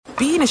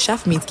being a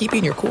chef means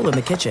keeping your cool in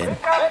the kitchen.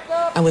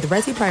 And with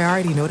Resi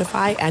Priority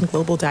Notify and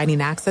Global Dining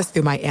Access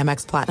through my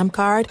Amex Platinum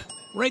card,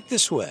 right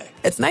this way.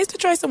 It's nice to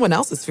try someone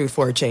else's food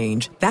for a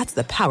change. That's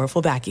the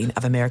powerful backing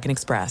of American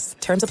Express.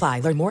 Terms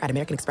apply. Learn more at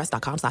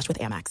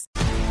americanexpress.com/withAmex.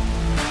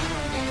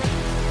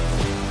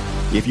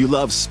 If you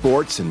love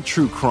sports and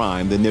true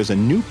crime, then there's a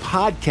new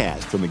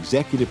podcast from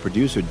executive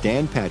producer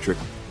Dan Patrick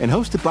and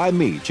hosted by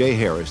me, Jay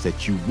Harris,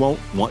 that you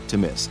won't want to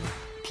miss.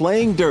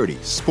 Playing Dirty: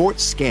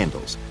 Sports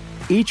Scandals.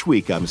 Each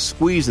week, I'm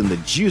squeezing the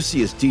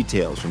juiciest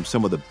details from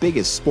some of the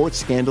biggest sports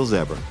scandals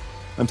ever.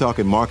 I'm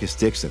talking Marcus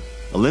Dixon,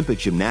 Olympic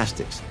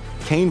gymnastics,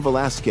 Cain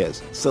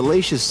Velasquez,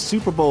 salacious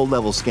Super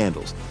Bowl-level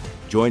scandals.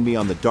 Join me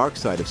on the dark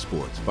side of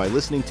sports by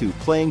listening to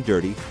Playing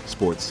Dirty: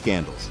 Sports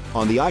Scandals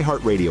on the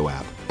iHeartRadio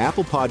app,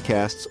 Apple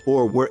Podcasts,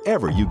 or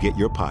wherever you get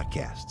your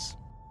podcasts.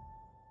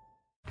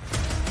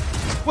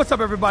 What's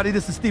up, everybody?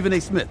 This is Stephen A.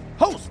 Smith,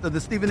 host of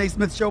the Stephen A.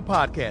 Smith Show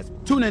podcast.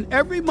 Tune in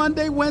every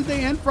Monday,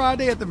 Wednesday, and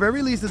Friday at the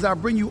very least as I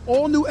bring you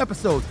all new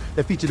episodes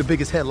that feature the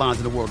biggest headlines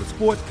in the world of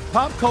sports,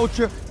 pop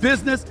culture,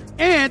 business,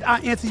 and I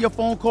answer your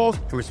phone calls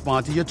and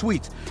respond to your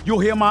tweets. You'll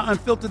hear my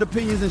unfiltered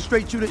opinions and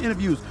straight-shooter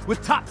interviews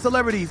with top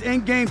celebrities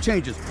and game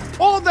changers.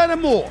 All that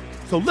and more.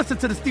 So listen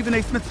to the Stephen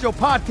A. Smith Show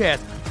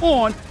podcast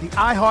on the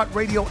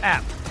iHeartRadio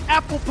app,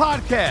 Apple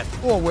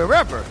Podcasts, or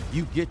wherever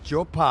you get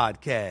your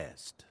podcast.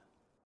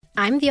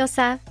 I'm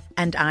Diosa.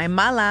 And I'm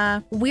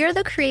Mala. We're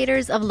the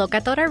creators of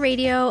Locatora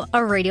Radio, a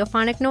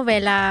radiophonic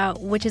novela,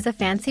 which is a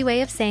fancy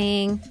way of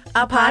saying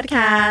a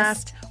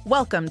podcast.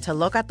 Welcome to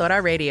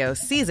Locatora Radio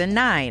Season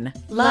 9.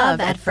 Love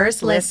at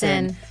First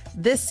Listen.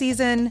 This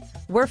season,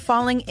 we're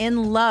falling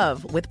in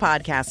love with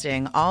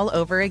podcasting all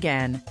over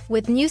again.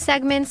 With new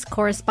segments,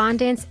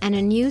 correspondence, and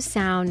a new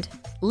sound.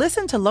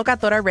 Listen to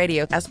Locatora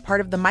Radio as part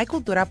of the My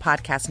Cultura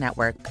Podcast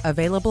Network.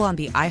 Available on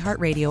the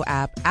iHeartRadio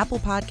app, Apple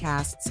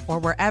Podcasts, or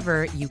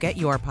wherever you get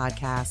your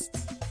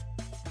podcasts.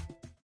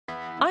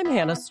 I'm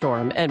Hannah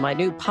Storm, and my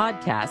new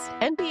podcast,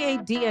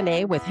 NBA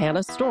DNA with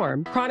Hannah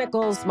Storm,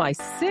 chronicles my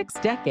 6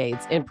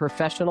 decades in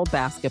professional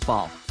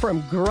basketball.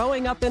 From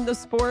growing up in the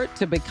sport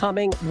to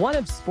becoming one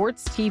of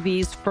sports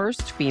TV's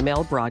first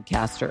female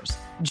broadcasters.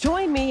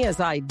 Join me as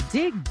I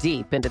dig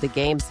deep into the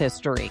game's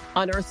history,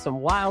 unearth some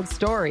wild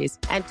stories,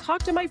 and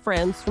talk to my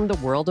friends from the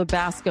world of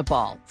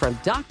basketball, from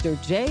Dr.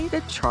 J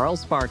to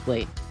Charles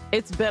Barkley.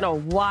 It's been a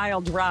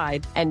wild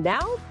ride, and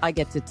now I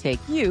get to take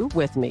you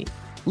with me.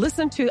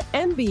 Listen to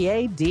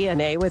NBA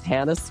DNA with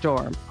Hannah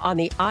Storm on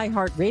the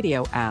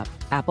iHeartRadio app,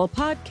 Apple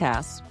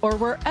Podcasts, or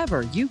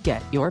wherever you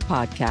get your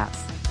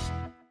podcasts.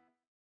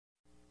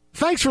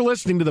 Thanks for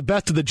listening to the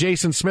Best of the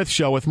Jason Smith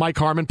Show with Mike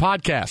Harmon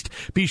podcast.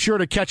 Be sure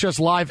to catch us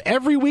live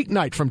every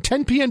weeknight from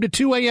 10 p.m. to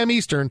 2 a.m.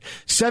 Eastern,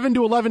 7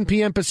 to 11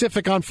 p.m.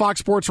 Pacific on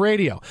Fox Sports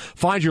Radio.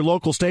 Find your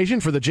local station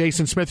for the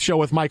Jason Smith Show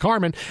with Mike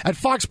Harmon at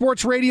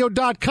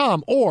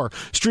foxsportsradio.com or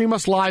stream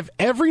us live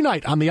every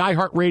night on the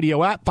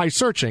iHeartRadio app by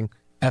searching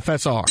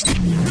FSR.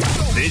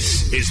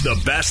 This is the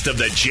Best of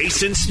the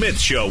Jason Smith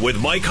Show with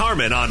Mike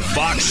Harmon on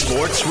Fox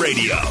Sports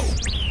Radio.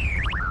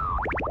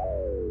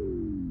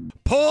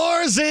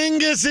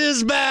 Porzingis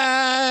is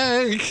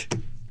back.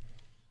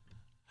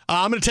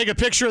 I'm going to take a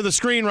picture of the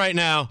screen right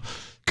now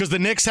because the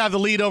Knicks have the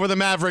lead over the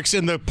Mavericks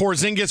in the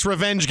Porzingis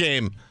revenge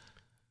game.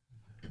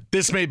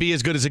 This may be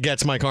as good as it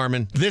gets, Mike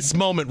Harmon. This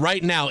moment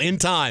right now in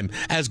time,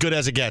 as good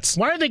as it gets.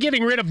 Why are they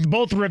getting rid of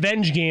both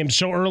revenge games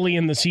so early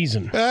in the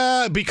season?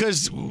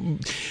 Because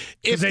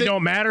if they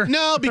don't matter?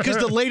 No, because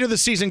the later the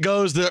season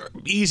goes, the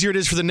easier it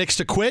is for the Knicks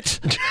to quit.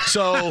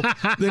 So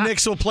the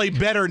Knicks will play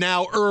better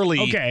now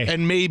early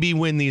and maybe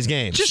win these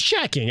games. Just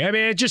checking. I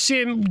mean,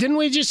 didn't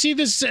we just see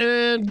this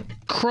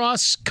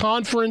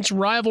cross-conference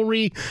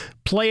rivalry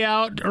play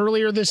out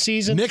earlier this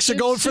season? Knicks are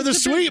going for the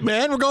sweep,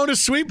 man. We're going to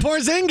sweep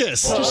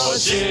Porzingis.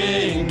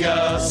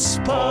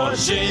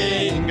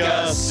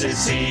 Porzingis,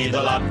 is he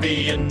the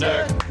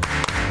Latvianer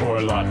or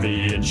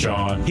Latvian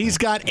Sean? He's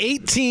got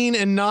 18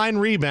 and 9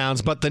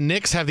 rebounds, but the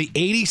Knicks have the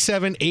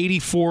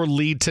 87-84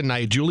 lead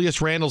tonight.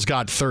 Julius Randle's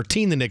got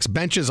 13. The Knicks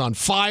bench is on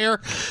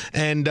fire,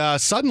 and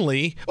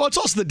suddenly, it's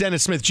also the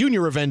Dennis Smith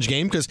Jr. revenge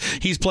game because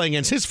he's playing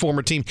against his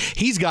former team.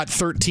 He's got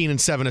 13 and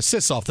 7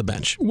 assists off the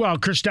bench. Well,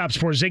 Kristaps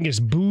Porzingis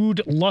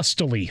booed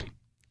lustily.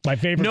 My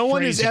favorite No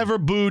one phrasing. has ever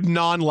booed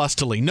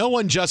non-lustily. No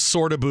one just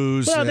sort of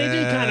boos. Well, they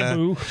do kind of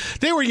boo.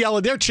 They were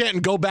yelling. They're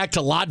chanting, go back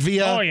to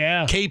Latvia. Oh,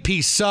 yeah.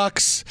 KP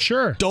sucks.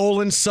 Sure.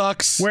 Dolan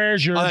sucks.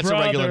 Where's your that's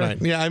brother? A regular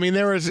night. Yeah, I mean,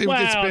 there was...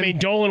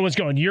 Dolan was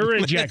going, you're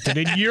ejected,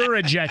 and you're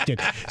ejected.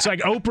 It's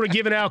like Oprah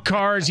giving out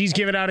cars. He's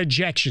giving out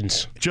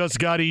ejections. Just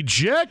got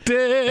ejected. Do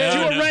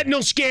a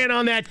retinal scan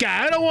on that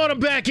guy. I don't want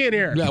him back in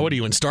here. Yeah, what are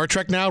you, in Star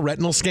Trek now?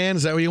 Retinal scan?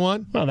 Is that what you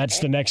want? Well, that's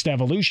the next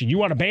evolution. You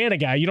want to ban a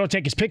guy. You don't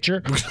take his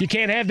picture. You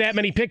can't have that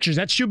many pictures pictures.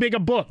 That's too big a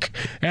book.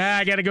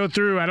 I got to go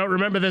through. I don't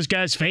remember this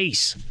guy's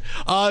face.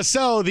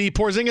 So the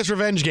Porzingis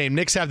revenge game.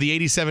 Knicks have the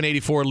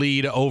 87-84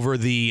 lead over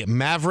the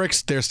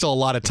Mavericks. There's still a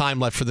lot of time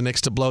left for the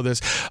Knicks to blow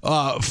this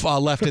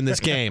left in this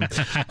game.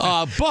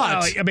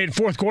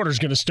 Fourth quarter is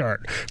going to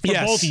start for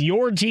both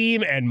your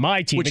team and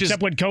my team,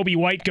 except when Kobe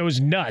White goes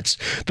nuts.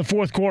 The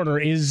fourth quarter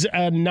is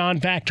a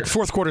non-factor.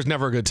 Fourth quarter is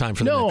never a good time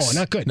for the Knicks. No,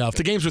 not good. No, if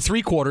the games were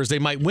 3 quarters, they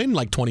might win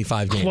like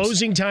 25 games.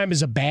 Closing time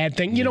is a bad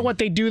thing. You know what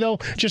they do, though?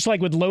 Just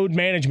like with load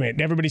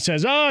management. Everybody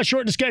says,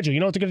 shorten the schedule. You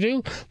know what they're going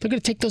to do? They're going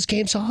to take those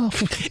games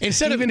off.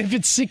 Even if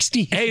it's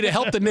 60. Hey, to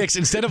help the Knicks,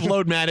 instead of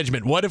load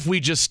management, what if we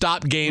just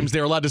stop games?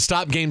 They're allowed to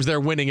stop games they're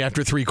winning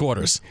after 3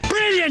 quarters.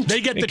 Brilliant!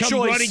 They get the come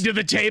choice. Running to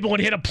the table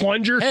and hit a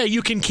plunger. Hey,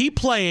 you can keep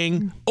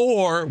playing,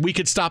 or we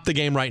could stop the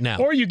game right now.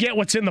 Or you get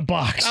what's in the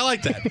box. I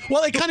like that.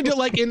 Well, they kind of do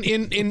like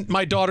in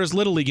my daughter's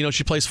Little League. You know,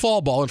 she plays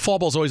fall ball, and fall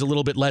ball's always a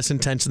little bit less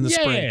intense in the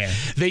spring.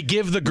 They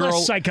give the girl...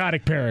 Less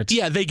psychotic parents.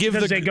 Yeah, they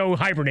go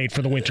hibernate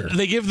for the winter.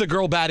 They give the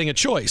girl batting a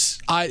choice.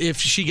 If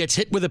she gets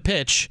hit with a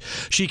pitch,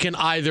 she can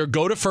either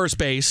go to first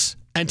base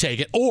and take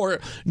it, or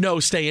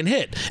stay and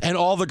hit. And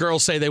all the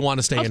girls say they want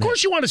to stay and hit. Of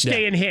course you want to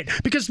stay and hit,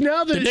 because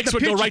now the Knicks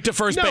would go right to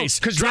first base.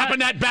 Dropping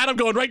that bat, I'm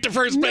going right to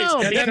first base.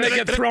 And then they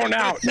get thrown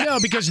out. No,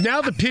 because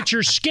now the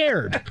pitcher's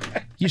scared.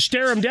 You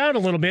stare them down a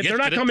little bit. They're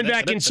not coming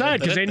back inside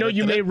because they know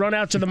you may run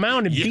out to the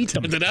mound and beat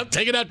them.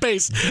 Taking that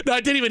base. No,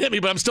 it didn't even hit me,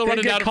 but I'm still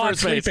running down to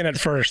first base. Sleeping at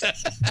first.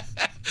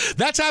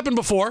 That's happened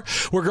before,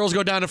 where girls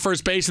go down to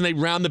first base and they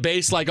round the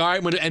base like, all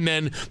right, and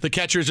then the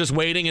catcher's just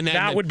waiting. And then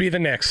that would be the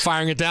Knicks.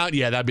 Firing it down?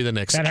 Yeah, that'd be the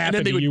Knicks. That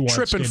happened and then they would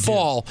trip and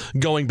fall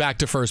going back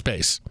to first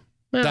base.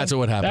 Well, that's what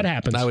would happen. That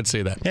happens. I would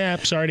see that. Yeah,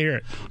 sorry to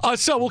hear it.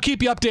 So we'll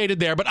keep you updated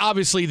there, but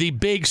obviously the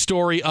big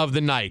story of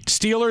the night,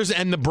 Steelers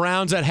and the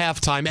Browns at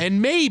halftime,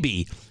 and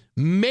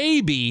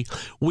maybe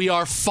we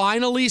are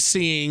finally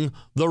seeing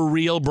the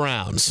real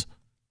Browns.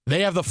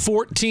 They have the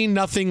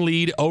 14-0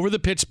 lead over the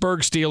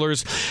Pittsburgh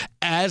Steelers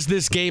as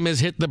this game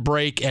has hit the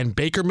break, and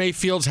Baker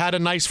Mayfield's had a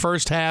nice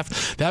first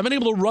half. They haven't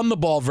been able to run the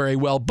ball very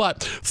well,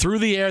 but through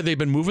the air, they've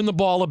been moving the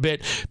ball a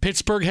bit.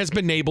 Pittsburgh has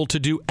been able to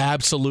do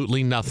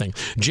absolutely nothing.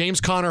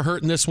 James Conner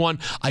hurt in this one.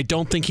 I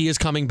don't think he is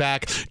coming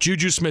back.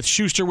 Juju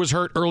Smith-Schuster was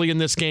hurt early in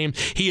this game.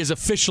 He is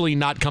officially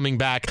not coming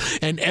back.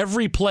 And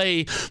every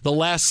play the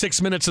last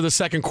 6 minutes of the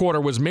second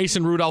quarter was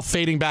Mason Rudolph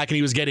fading back, and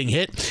he was getting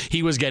hit.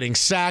 He was getting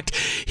sacked.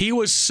 He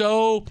was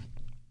so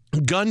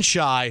gun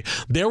shy.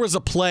 There was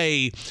a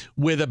play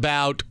with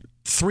about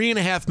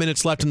 3.5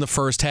 minutes left in the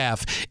first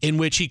half in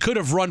which he could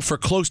have run for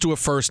close to a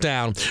first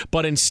down,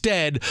 but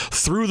instead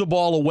threw the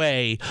ball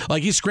away.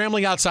 Like he's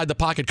scrambling outside the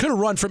pocket. Could have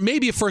run for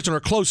maybe a first down or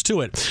close to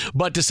it,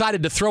 but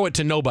decided to throw it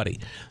to nobody.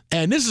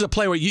 And this is a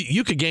play where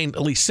you could gain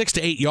at least 6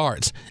 to 8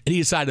 yards, and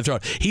he decided to throw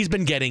it. He's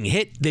been getting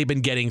hit. They've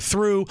been getting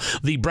through.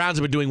 The Browns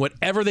have been doing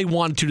whatever they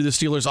wanted to the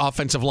Steelers'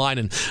 offensive line,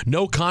 and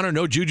no Connor,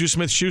 no Juju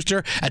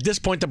Smith-Schuster. At this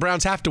point, the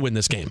Browns have to win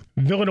this game.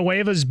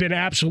 Villanueva's been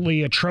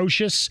absolutely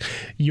atrocious.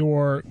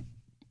 Your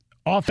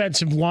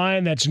offensive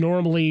line, that's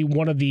normally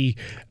one of the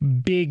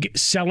big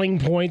selling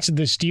points of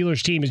the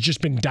Steelers team, has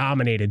just been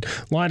dominated.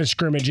 Line of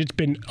scrimmage, it's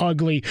been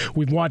ugly.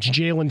 We've watched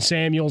Jalen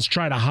Samuels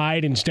try to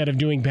hide instead of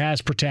doing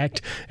pass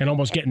protect and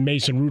almost getting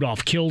Mason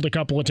Rudolph killed a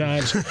couple of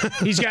times.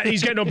 He's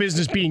got no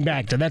business being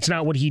back there. That's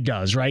not what he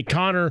does, right?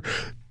 Connor,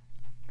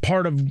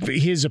 part of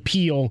his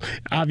appeal,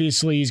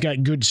 obviously he's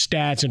got good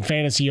stats and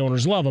fantasy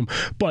owners love him,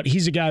 but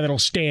he's a guy that'll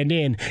stand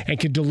in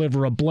and can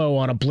deliver a blow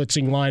on a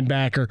blitzing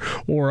linebacker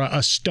or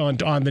a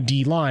stunt on the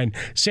D-line.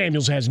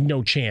 Samuels has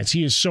no chance.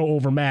 He is so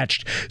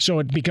overmatched, so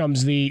it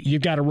becomes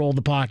you've got to roll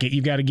the pocket.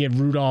 You've got to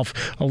give Rudolph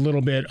a little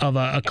bit of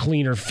a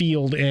cleaner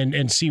field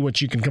and see what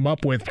you can come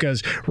up with,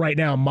 because right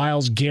now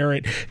Myles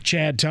Garrett,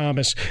 Chad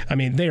Thomas,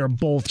 they are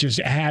both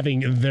just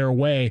having their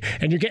way,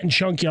 and you're getting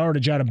chunk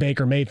yardage out of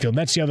Baker Mayfield.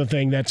 That's the other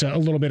thing that's a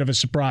little bit of a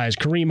surprise.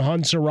 Kareem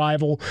Hunt's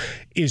arrival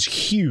is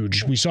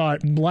huge. We saw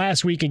it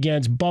last week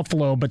against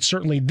Buffalo, but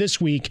certainly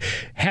this week,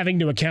 having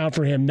to account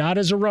for him not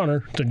as a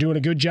runner. They're doing a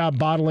good job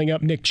bottling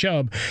up Nick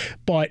Chubb,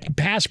 but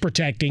pass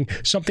protecting,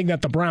 something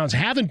that the Browns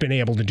haven't been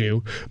able to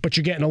do, but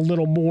you're getting a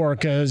little more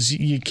because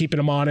you're keeping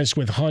them honest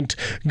with Hunt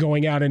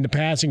going out into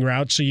passing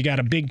routes. So you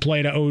got a big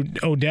play to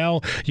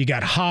Odell. You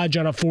got Hodge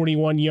on a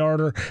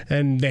 41-yarder,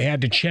 and they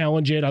had to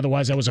challenge it.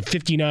 Otherwise, that was a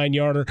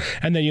 59-yarder.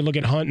 And then you look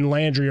at Hunt and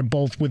Landry are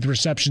both with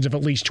receptions of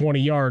at least 20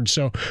 yards.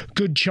 So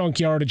good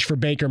chunk yardage for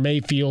Baker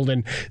Mayfield,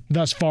 and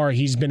thus far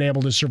he's been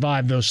able to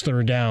survive those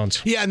third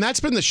downs. Yeah, and that's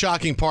been the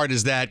shocking part,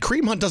 is that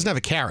Kareem Hunt doesn't have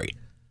a carry.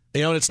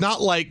 It's not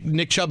like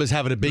Nick Chubb is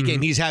having a big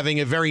game. He's having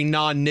a very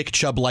non-Nick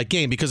Chubb-like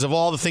game because of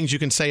all the things you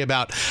can say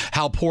about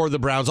how poor the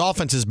Browns'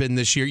 offense has been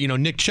this year.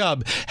 Nick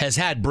Chubb has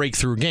had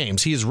breakthrough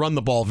games. He has run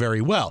the ball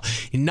very well.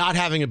 Not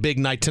having a big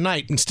night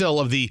tonight, and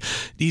still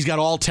he's got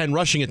all 10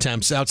 rushing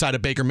attempts outside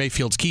of Baker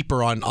Mayfield's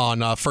keeper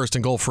on first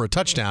and goal for a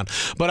touchdown.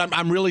 But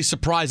I'm really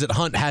surprised that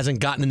Hunt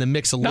hasn't gotten in the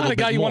mix a little bit more. Not a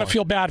guy you want to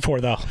feel bad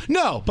for, though.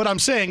 No, but I'm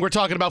saying we're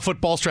talking about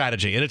football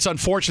strategy, and it's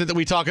unfortunate that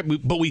we talk.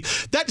 But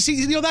that's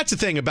the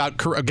thing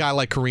about a guy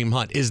like Kareem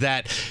Hunt, is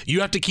that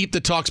you have to keep the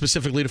talk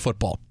specifically to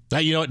football.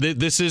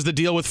 This is the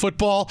deal with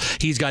football.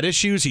 He's got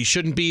issues. He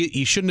shouldn't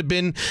have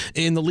been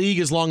in the league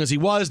as long as he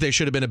was. There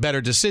should have been a better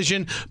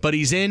decision, but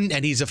he's in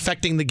and he's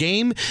affecting the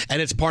game,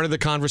 and it's part of the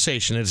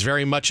conversation. It's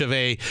very much of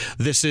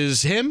this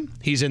is him.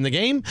 He's in the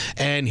game,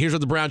 and here's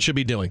what the Browns should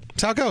be doing.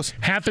 That's how it goes.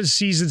 Half a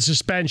season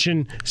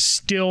suspension,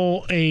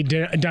 still a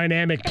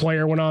dynamic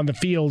player when on the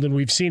field, and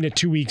we've seen it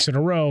 2 weeks in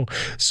a row.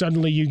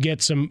 Suddenly you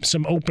get some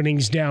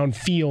openings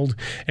downfield,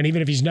 and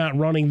even if he's not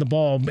running the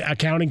ball,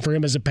 accounting for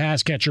him as a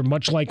pass catcher,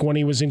 much like when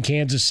he was in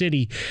Kansas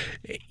City,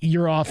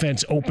 your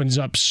offense opens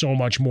up so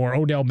much more.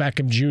 Odell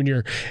Beckham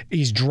Jr.,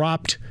 he's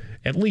dropped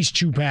at least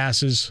 2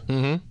 passes,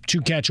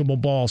 2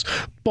 catchable balls,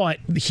 but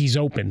he's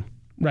open.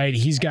 Right,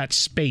 he's got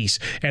space,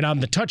 and on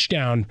the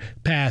touchdown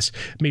pass,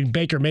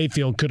 Baker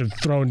Mayfield could have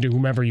thrown to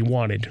whomever he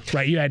wanted.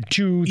 Right, you had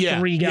 2,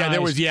 3 guys. There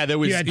was. You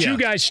had 2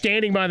 guys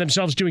standing by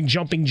themselves doing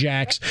jumping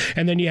jacks,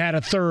 and then you had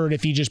a third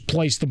if he just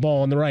placed the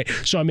ball on the right.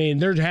 So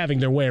they're having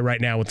their way right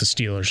now with the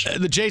Steelers.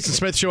 The Jason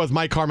Smith Show with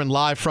Mike Harmon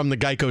live from the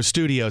Geico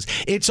Studios.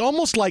 It's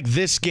almost like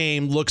this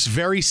game looks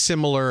very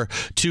similar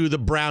to the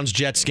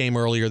Browns-Jets game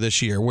earlier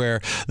this year,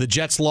 where the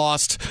Jets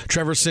lost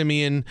Trevor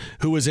Siemian,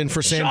 who was in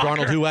for Sam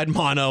Darnold, who had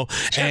mono,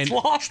 and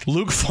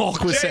Luke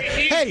Falk was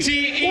saying,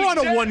 hey, we're on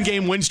a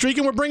 1-game win streak,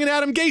 and we're bringing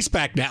Adam Gase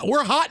back now.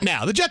 We're hot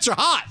now. The Jets are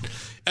hot.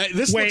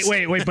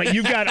 Wait, but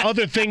you've got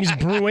other things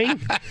brewing?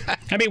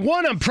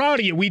 One, I'm proud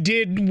of you.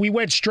 We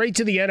went straight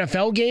to the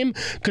NFL game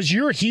because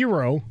your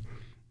hero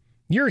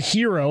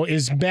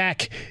is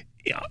back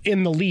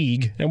in the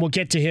league, and we'll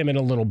get to him in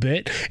a little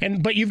bit.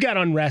 But you've got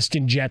unrest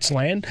in Jets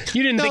land.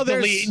 You didn't think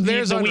the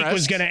week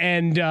was going to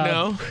end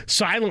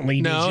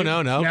silently, did you?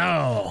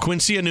 No.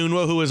 Quincy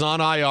Enunwa, who is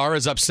on IR,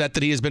 is upset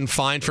that he has been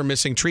fined for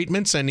missing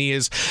treatments, and he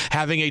is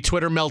having a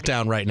Twitter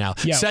meltdown right now.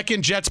 Yep.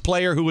 Second Jets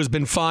player who has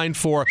been fined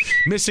for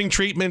missing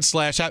treatments /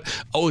 was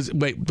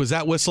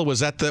that whistle?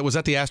 Was that the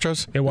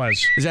Astros? It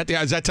was. Is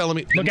that telling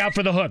me? Look out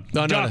for the hook.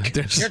 No.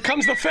 Here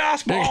comes the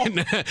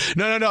fastball.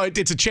 No.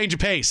 It's a change of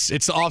pace.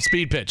 It's the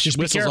off-speed pitch.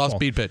 Whistles off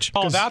speed pitch.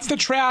 Oh, that's the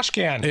trash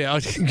can. Yeah. All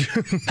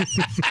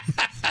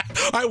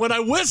right, when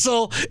I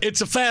whistle, it's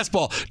a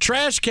fastball.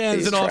 Trash can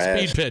is an off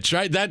speed pitch,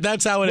 right?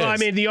 That's how it is. Well,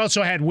 he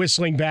also had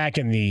whistling back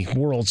in the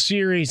World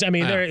Series.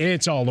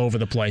 It's all over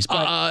the place.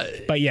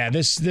 But yeah,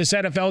 this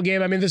NFL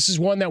game, this is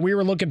one that we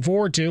were looking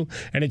forward to,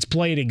 and it's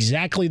played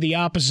exactly the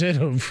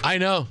opposite of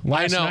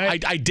last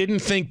night. I didn't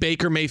think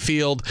Baker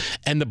Mayfield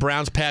and the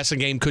Browns passing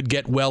game could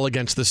get well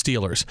against the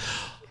Steelers.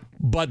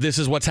 But this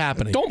is what's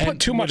happening. Don't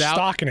put too much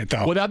stock in it,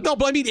 though.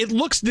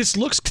 This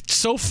looks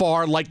so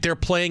far like they're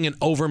playing an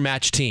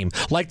overmatched team,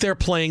 like they're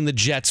playing the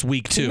Jets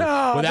week 2.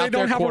 No, without they don't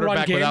their have quarterback, a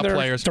run game. without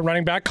players. The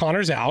running back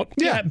Connor's out.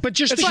 Yeah, but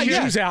just the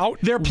Q's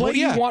out. What do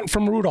you want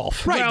from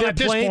Rudolph? Right, well,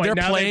 they're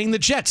playing the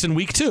Jets in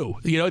week 2.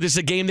 This is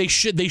a game they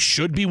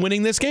should be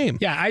winning this game.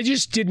 Yeah, I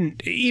just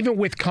didn't. Even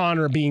with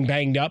Connor being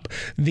banged up,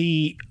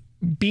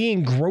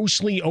 being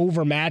grossly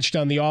overmatched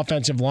on the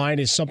offensive line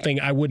is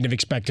something I wouldn't have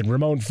expected.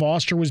 Ramon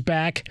Foster was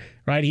back,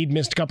 right? He'd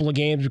missed a couple of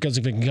games because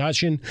of a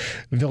concussion.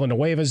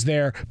 Villanueva's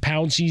there.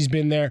 Pouncey's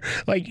been there.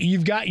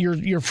 You've got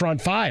your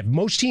front 5.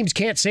 Most teams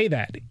can't say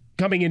that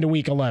coming into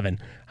week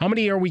 11. How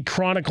many are we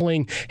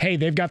chronicling, hey,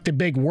 they've got the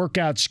big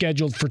workout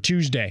scheduled for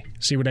Tuesday?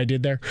 See what I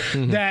did there?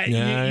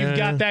 Mm-hmm. You've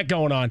got that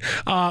going on.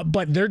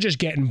 But they're just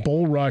getting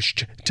bull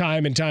rushed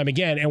time and time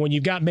again. And when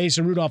you've got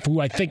Mason Rudolph, who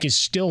I think is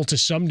still to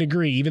some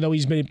degree, even though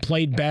he's been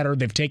played better,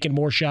 they've taken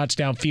more shots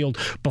downfield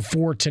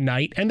before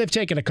tonight, and they've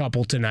taken a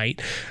couple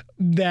tonight,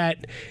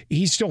 that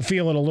he's still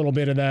feeling a little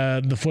bit of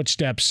the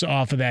footsteps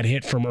off of that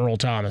hit from Earl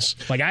Thomas.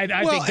 I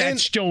think that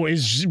still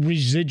is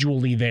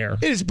residually there.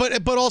 It is, but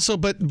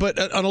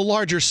on a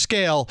larger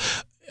scale,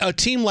 a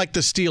team like the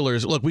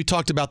Steelers, look, we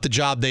talked about the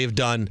job they've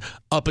done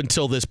up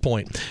until this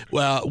point.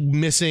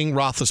 Missing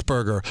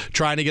Roethlisberger,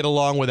 trying to get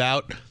along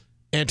without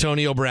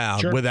Antonio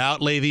Brown,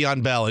 without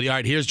Le'Veon Bell. All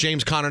right, here's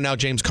James Conner. Now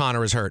James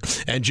Conner is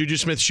hurt. And Juju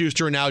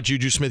Smith-Schuster, and now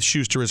Juju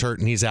Smith-Schuster is hurt,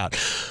 and he's out.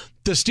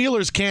 The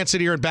Steelers can't sit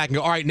here and back and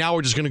go, all right, now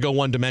we're just going to go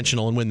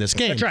one-dimensional and win this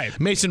game. That's right.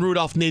 Mason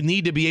Rudolph, they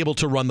need to be able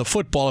to run the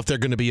football if they're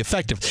going to be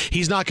effective.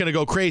 He's not going to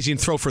go crazy and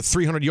throw for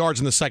 300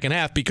 yards in the second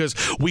half because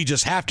we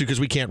just have to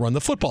because we can't run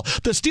the football.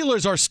 The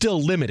Steelers are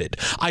still limited.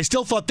 I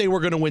still thought they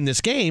were going to win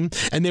this game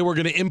and they were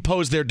going to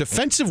impose their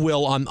defensive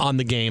will on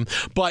the game,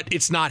 but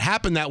it's not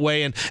happened that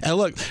way. And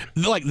look,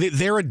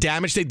 they're a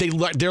damage.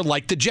 They're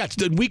like the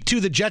Jets. In week 2,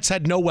 the Jets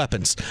had no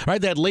weapons.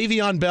 Right? They had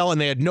Le'Veon Bell and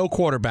they had no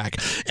quarterback.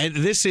 And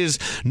this is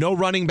no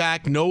running back,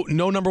 no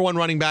number 1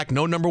 running back,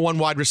 no number 1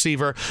 wide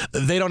receiver.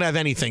 They don't have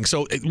anything.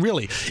 So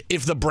really,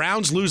 if the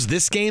Browns lose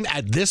this game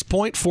at this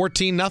point,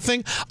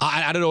 14-0,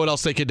 I don't know what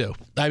else they could do.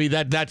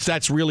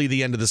 That's really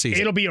the end of the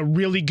season. It'll be a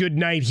really good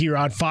night here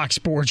on Fox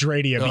Sports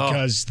Radio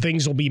because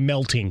things will be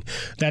melting.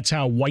 That's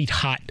how white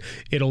hot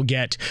it'll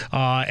get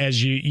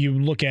as you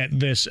look at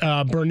this.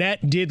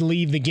 Burnett did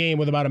leave the game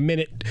with about a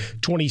minute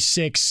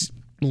 26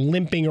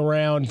 limping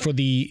around for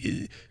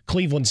the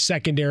Cleveland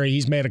secondary.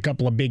 He's made a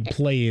couple of big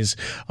plays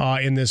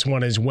in this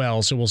one as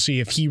well. So we'll see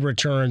if he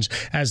returns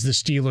as the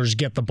Steelers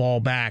get the ball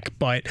back.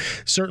 But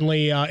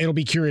certainly it'll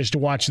be curious to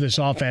watch this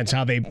offense,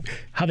 how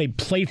they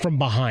play from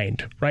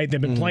behind, right? They've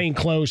been playing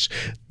close.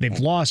 They've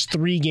lost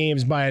 3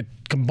 games by a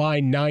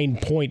combined 9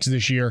 points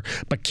this year.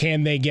 But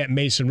can they get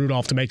Mason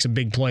Rudolph to make some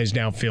big plays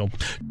downfield?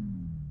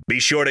 Be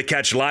sure to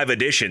catch live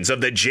editions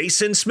of The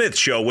Jason Smith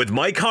Show with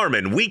Mike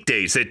Harmon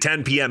weekdays at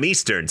 10 p.m.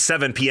 Eastern,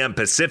 7 p.m.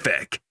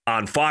 Pacific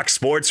on Fox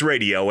Sports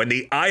Radio and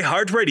the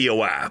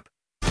iHeartRadio app.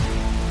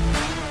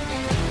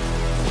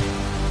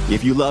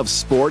 If you love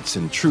sports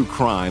and true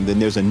crime, then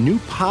there's a new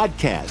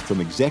podcast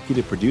from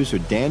executive producer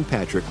Dan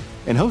Patrick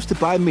and hosted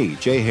by me,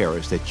 Jay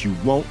Harris, that you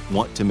won't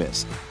want to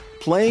miss.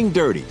 Playing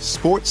Dirty: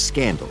 Sports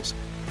Scandals.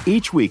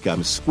 Each week,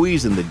 I'm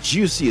squeezing the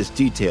juiciest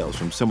details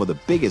from some of the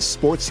biggest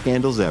sports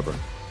scandals ever.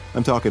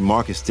 I'm talking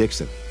Marcus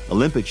Dixon,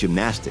 Olympic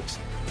gymnastics,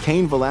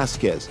 Cain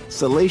Velasquez,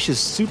 salacious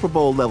Super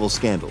Bowl-level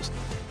scandals.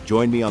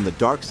 Join me on the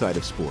dark side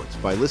of sports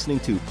by listening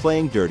to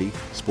Playing Dirty: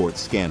 Sports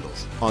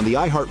Scandals on the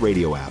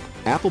iHeartRadio app,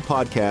 Apple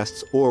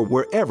Podcasts, or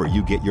wherever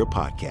you get your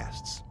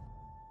podcasts.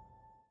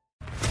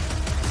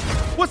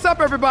 What's up,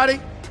 everybody?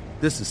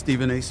 This is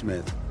Stephen A.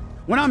 Smith.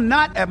 When I'm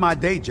not at my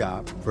day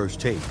job, First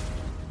Take,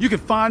 you can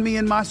find me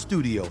in my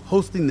studio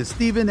hosting the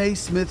Stephen A.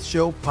 Smith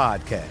Show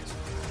podcast.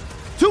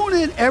 Tune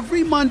in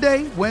every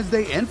Monday,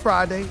 Wednesday, and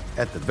Friday,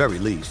 at the very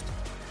least,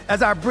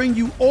 as I bring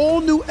you all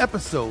new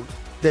episodes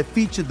that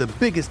feature the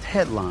biggest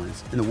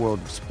headlines in the world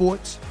of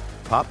sports,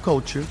 pop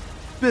culture,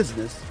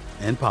 business,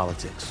 and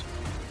politics.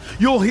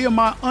 You'll hear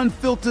my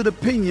unfiltered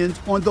opinions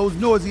on those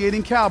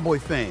nauseating Cowboy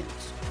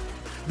fans,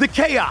 the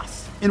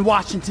chaos in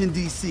Washington,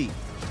 D.C.,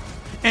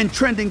 and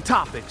trending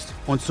topics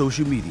on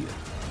social media,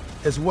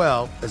 as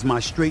well as my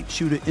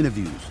straight-shooter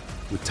interviews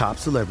with top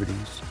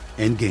celebrities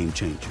and game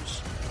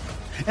changers.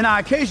 And I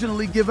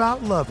occasionally give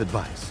out love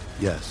advice.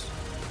 Yes,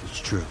 it's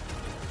true.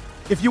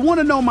 If you want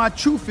to know my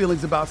true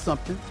feelings about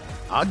something,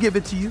 I'll give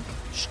it to you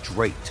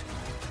straight.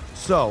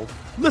 So,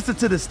 listen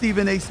to the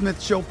Stephen A.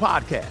 Smith Show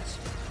podcast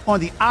on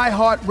the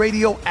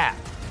iHeartRadio app,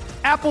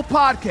 Apple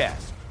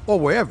Podcasts, or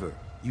wherever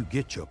you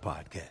get your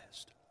podcast.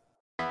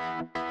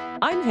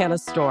 I'm Hannah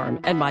Storm,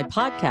 and my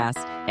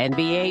podcast,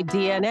 NBA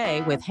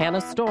DNA with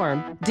Hannah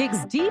Storm,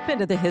 digs deep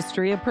into the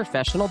history of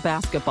professional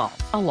basketball,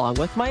 along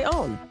with my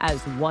own, as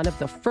one of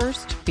the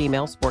first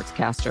female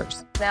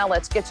sportscasters. Now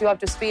let's get you up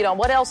to speed on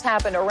what else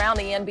happened around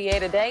the NBA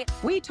today.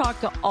 We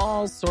talk to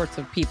all sorts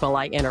of people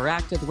I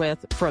interacted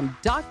with, from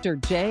Dr.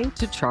 J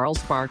to Charles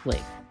Barkley,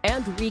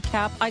 and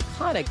recap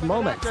iconic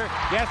moments.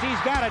 Yes,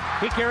 he's got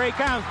it. Here he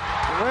comes.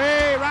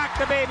 Way rock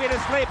the baby to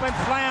sleep and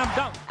slam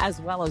dunk.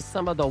 As well as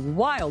some of the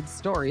wild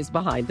stories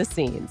behind the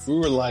scenes. We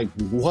were like,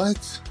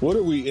 what? What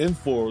are we in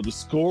for? The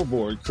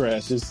scoreboard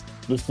crashes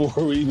before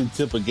we even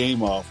tip a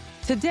game off.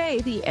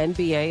 Today, the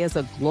NBA is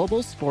a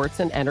global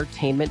sports and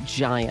entertainment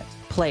giant.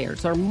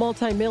 Players are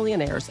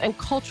multimillionaires and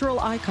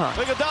cultural icons.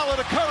 Iguodala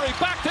to Curry,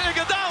 back to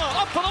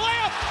Iguodala, up for the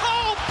layup.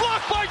 Oh,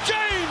 blocked by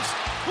James.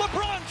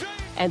 LeBron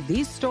James. And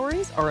these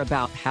stories are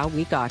about how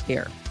we got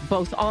here,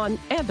 both on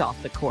and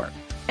off the court.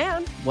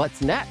 And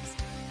what's next?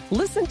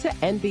 Listen to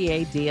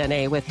NBA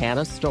DNA with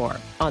Hannah Storm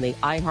on the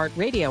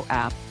iHeartRadio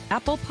app,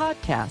 Apple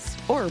Podcasts,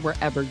 or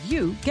wherever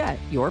you get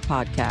your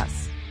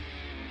podcasts.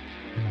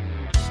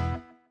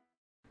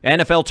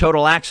 NFL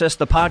Total Access,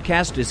 the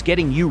podcast, is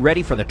getting you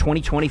ready for the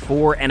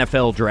 2024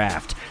 NFL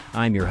Draft.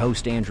 I'm your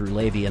host, Andrew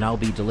Levy, and I'll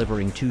be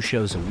delivering 2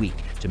 shows a week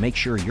to make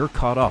sure you're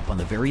caught up on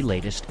the very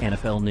latest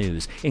NFL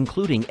news,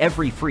 including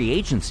every free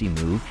agency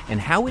move and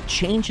how it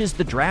changes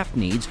the draft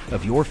needs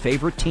of your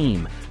favorite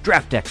team.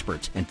 Draft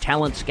experts and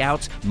talent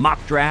scouts, mock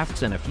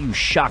drafts, and a few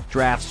shock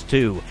drafts,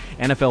 too.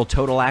 NFL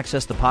Total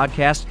Access, the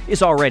podcast,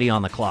 is already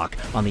on the clock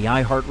on the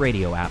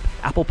iHeartRadio app,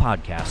 Apple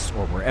Podcasts,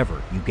 or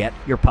wherever you get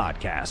your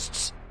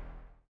podcasts.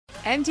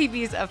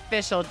 MTV's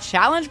official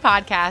Challenge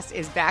podcast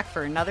is back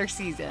for another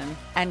season.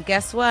 And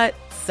guess what?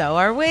 So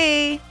are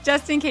we.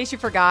 Just in case you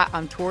forgot,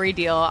 I'm Tori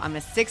Deal. I'm a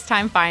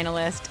 6-time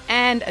finalist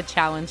and a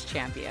Challenge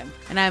champion.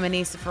 And I'm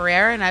Anissa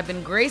Ferreira, and I've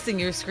been gracing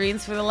your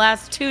screens for the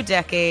last 2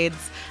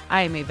 decades.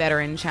 I am a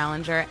veteran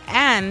challenger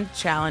and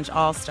Challenge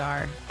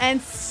All-Star.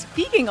 And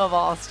speaking of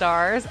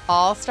All-Stars,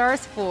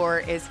 All-Stars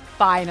 4 is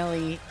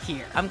finally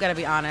here. I'm going to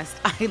be honest.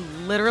 I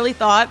literally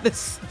thought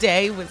this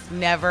day was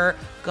never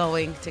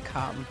going to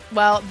come.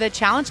 Well, the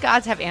Challenge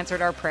gods have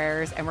answered our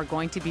prayers, and we're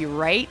going to be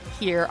right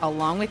here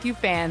along with you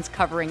fans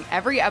covering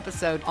every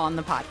episode on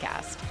the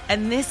podcast.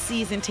 And this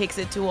season takes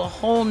it to a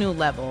whole new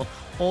level.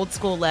 Old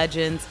school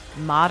legends,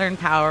 modern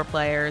power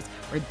players,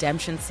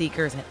 redemption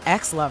seekers, and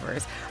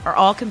ex-lovers are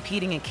all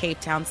competing in Cape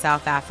Town,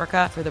 South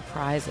Africa for the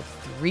prize of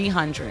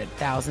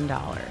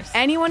 $300,000.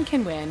 Anyone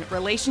can win,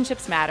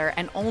 relationships matter,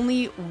 and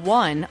only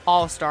one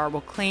All-Star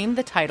will claim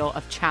the title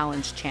of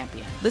Challenge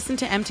champion. Listen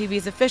to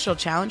MTV's official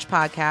Challenge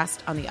podcast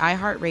on the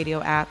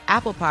iHeartRadio app,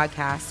 Apple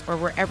Podcasts, or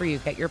wherever you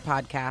get your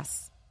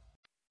podcasts.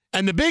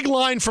 And the big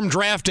line from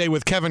Draft Day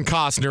with Kevin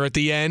Costner at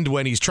the end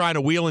when he's trying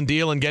to wheel and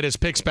deal and get his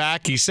picks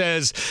back, he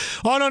says,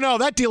 "Oh, no,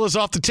 that deal is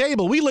off the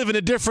table. We live in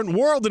a different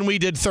world than we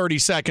did 30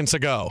 seconds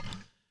ago."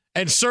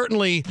 And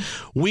certainly,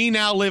 we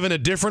now live in a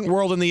different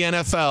world in the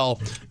NFL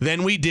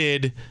than we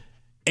did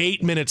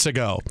 8 minutes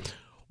ago.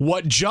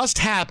 What just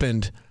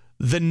happened,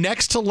 the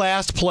next to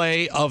last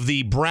play of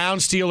the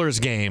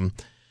Browns-Steelers game,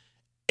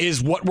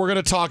 is what we're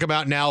going to talk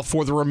about now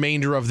for the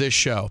remainder of this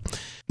show.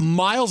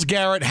 Myles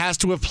Garrett has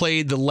to have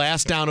played the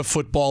last down of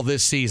football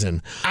this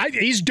season.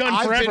 He's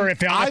done forever.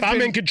 If I'm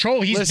in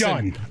control, he's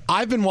done.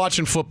 I've been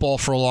watching football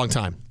for a long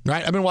time.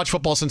 Right? I've been watching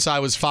football since I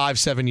was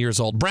 5-7 years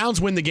old.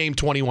 Browns win the game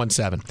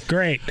 21-7.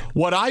 Great.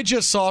 What I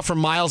just saw from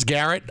Myles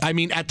Garrett, I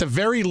mean, at the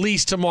very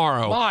least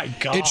tomorrow, my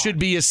God, it should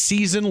be a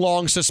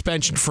season-long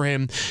suspension for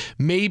him,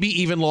 maybe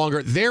even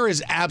longer. There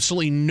is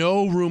absolutely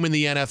no room in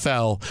the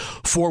NFL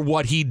for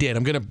what he did.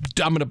 I'm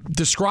gonna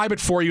describe it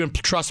for you, and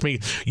trust me,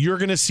 you're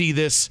gonna see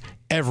this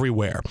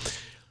everywhere.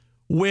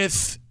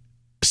 With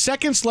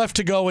seconds left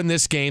to go in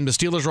this game, the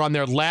Steelers are on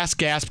their last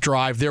gasp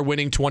drive. They're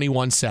winning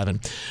 21-7.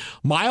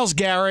 Myles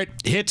Garrett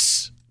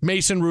hits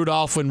Mason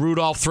Rudolph when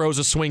Rudolph throws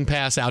a swing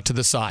pass out to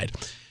the side.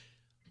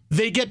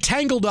 They get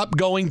tangled up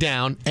going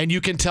down, and you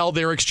can tell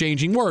they're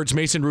exchanging words,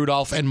 Mason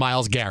Rudolph and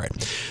Myles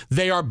Garrett.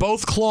 They are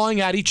both clawing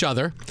at each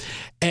other,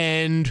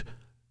 and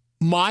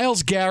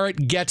Myles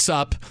Garrett gets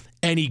up,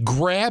 and he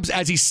grabs,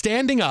 as he's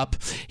standing up,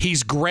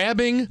 he's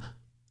grabbing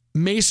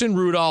Mason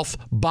Rudolph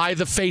by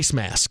the face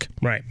mask.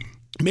 Right.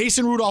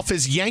 Mason Rudolph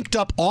is yanked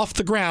up off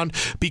the ground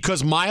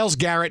because Myles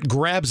Garrett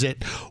grabs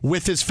it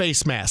with his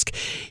face mask.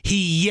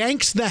 He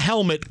yanks the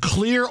helmet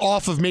clear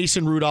off of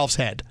Mason Rudolph's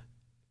head.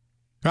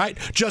 Right?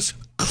 Just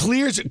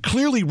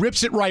clearly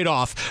rips it right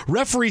off.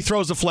 Referee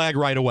throws the flag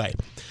right away.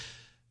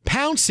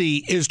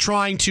 Pouncey is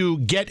trying to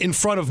get in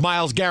front of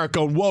Myles Garrett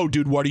going, "Whoa,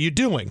 dude, what are you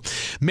doing?"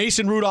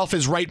 Mason Rudolph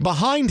is right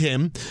behind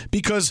him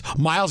because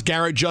Myles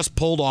Garrett just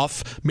pulled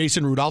off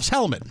Mason Rudolph's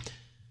helmet.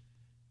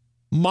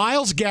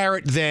 Myles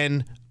Garrett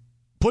then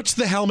puts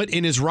the helmet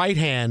in his right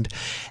hand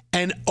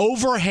and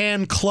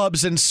overhand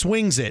clubs and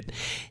swings it,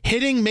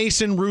 hitting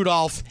Mason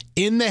Rudolph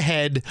in the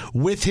head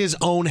with his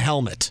own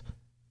helmet.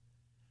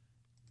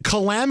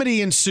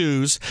 Calamity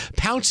ensues.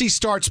 Pouncey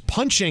starts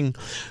punching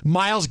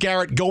Myles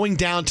Garrett going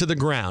down to the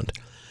ground.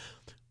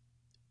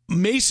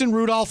 Mason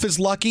Rudolph is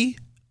lucky.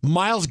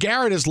 Myles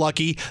Garrett is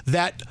lucky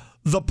that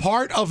the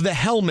part of the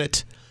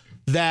helmet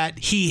that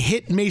he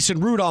hit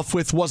Mason Rudolph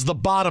with was the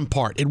bottom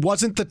part. It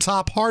wasn't the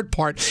top hard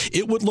part.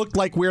 It would look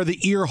like where the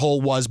ear hole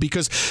was,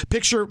 because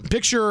picture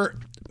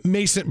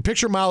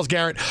Myles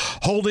Garrett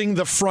holding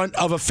the front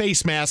of a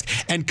face mask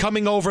and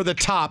coming over the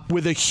top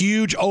with a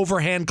huge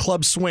overhand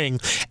club swing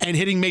and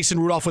hitting Mason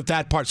Rudolph with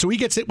that part. So he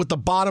gets hit with the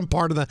bottom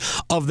part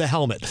of the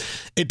helmet.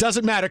 It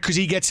doesn't matter because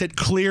he gets hit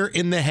clear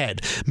in the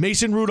head.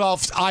 Mason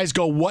Rudolph's eyes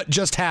go, "What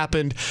just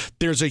happened?"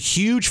 There's a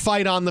huge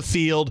fight on the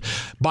field.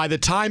 By the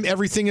time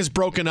everything is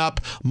broken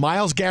up,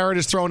 Myles Garrett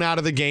is thrown out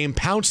of the game.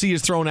 Pouncey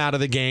is thrown out of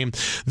the game.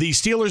 The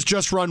Steelers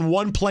just run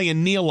one play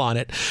and kneel on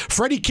it.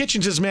 Freddie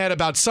Kitchens is mad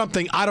about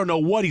something. I don't know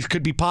what he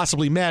could be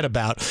possibly mad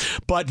about.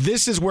 But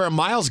this is where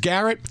Myles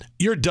Garrett,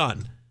 you're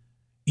done.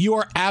 You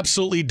are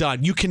absolutely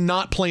done. You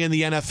cannot play in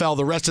the NFL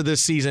the rest of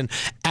this season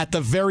at the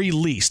very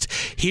least.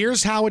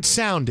 Here's how it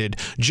sounded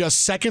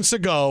just seconds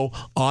ago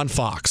on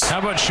Fox. How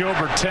about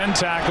Schobert? 10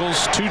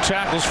 tackles, 2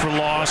 tackles for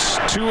loss,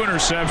 2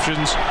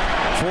 interceptions,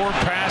 4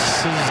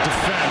 passes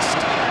defensed,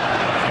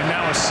 and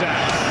now a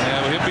sack.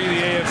 Yeah, well, he'll be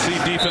the AFC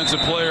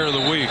Defensive Player of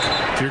the Week.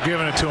 You're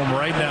giving it to him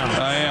right now.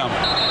 I am.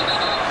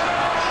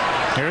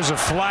 Here's a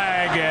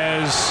flag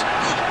as...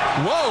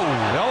 Whoa!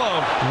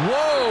 Hello.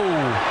 Whoa!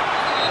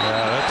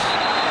 Yeah, that's...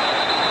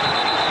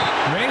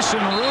 Mason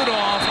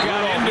Rudolph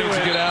got into needs it.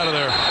 To get out of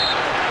there.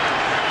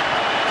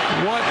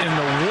 What in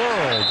the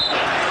world?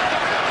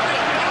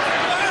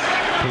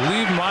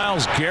 Believe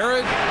Myles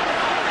Garrett?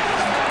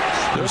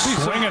 They're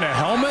swinging a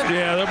helmet?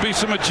 Yeah, there'll be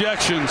some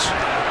ejections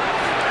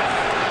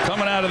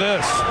coming out of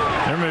this.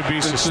 There may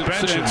be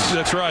suspensions.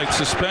 That's right,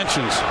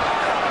 suspensions.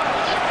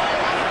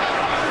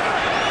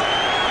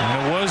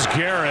 And it was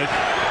Garrett.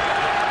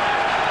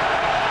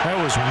 That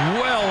was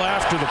well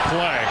after the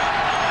play.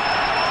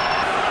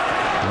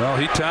 Well,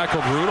 he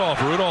tackled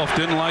Rudolph. Rudolph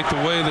didn't like the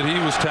way that he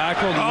was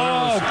tackled.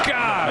 Oh,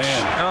 gosh.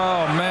 Man.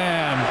 Oh,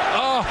 man.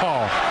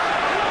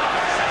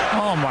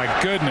 Oh, my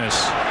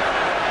goodness.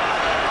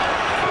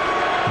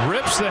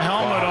 Rips the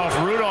helmet off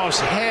Rudolph's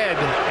head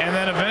and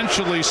then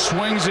eventually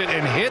swings it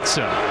and hits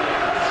him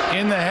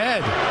in the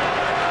head.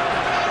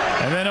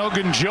 And then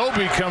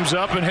Ogunjobi comes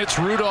up and hits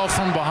Rudolph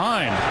from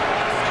behind.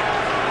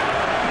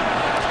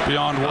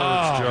 Beyond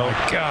words, Joe. Oh,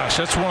 my gosh.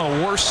 That's one of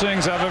the worst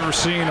things I've ever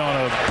seen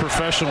on a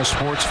professional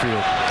sports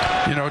field.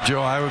 You know,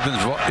 Joe, I have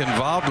been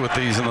involved with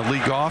these in the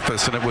league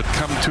office, and it would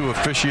come to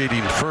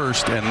officiating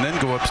first and then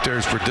go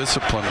upstairs for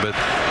discipline. But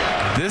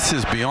this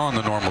is beyond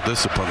the normal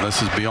discipline.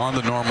 This is beyond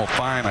the normal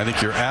fine. I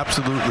think you're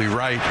absolutely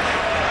right.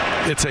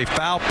 it's a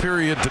foul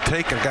period to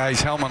take a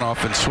guy's helmet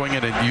off and swing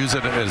it and use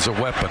it as a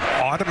weapon.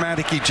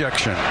 Automatic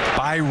ejection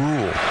by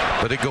rule.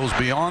 But it goes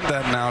beyond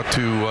that now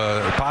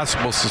to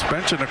possible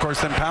suspension. Of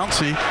course, then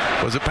Pouncey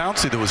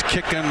that was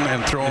kicking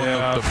and throwing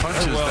the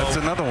punches? That's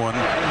another one.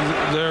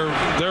 They're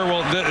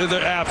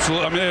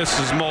absolutely. I mean, this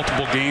is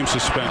multiple game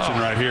suspension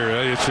right here.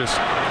 It's just.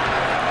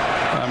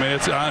 I mean,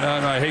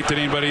 I hate that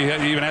anybody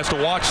even has to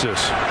watch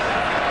this.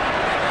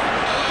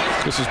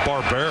 This is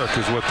barbaric,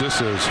 is what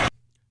this is.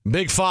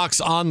 Big Fox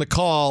on the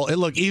call. And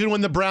look, even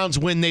when the Browns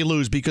win, they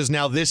lose, because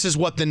now this is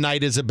what the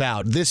night is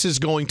about. This is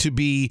going to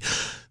be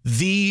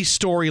the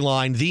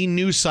storyline, the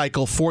news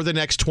cycle for the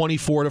next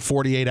 24 to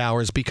 48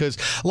 hours, because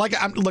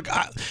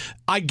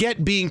I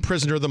get being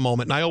prisoner of the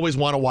moment, and I always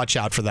want to watch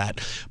out for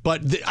that.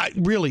 But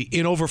really,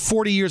 in over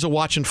 40 years of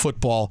watching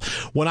football,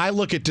 when I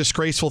look at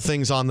disgraceful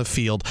things on the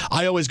field,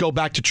 I always go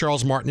back to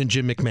Charles Martin and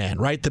Jim McMahon,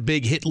 right? The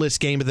big hit list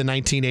game of the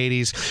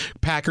 1980s,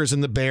 Packers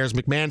and the Bears.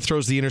 McMahon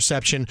throws the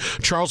interception.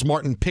 Charles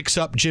Martin picks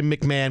up Jim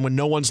McMahon when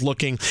no one's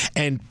looking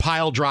and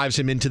pile drives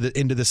him into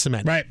the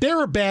cement. Right. There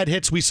are bad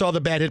hits. We saw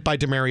the bad hit by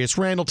Demarius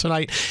Randall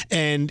tonight,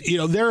 and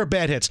there are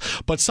bad hits,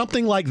 but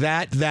something like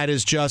that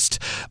is just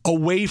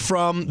away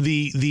from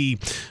the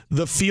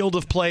field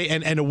of play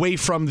and away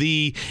from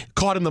the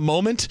caught in the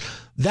moment.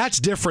 That's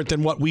different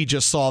than what we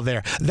just saw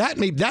there.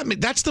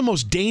 That's the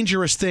most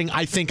dangerous thing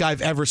I think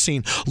I've ever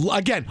seen.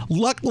 Again,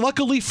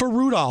 luckily for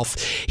Rudolph,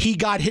 he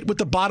got hit with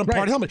the bottom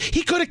part of the helmet.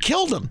 He could have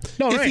killed him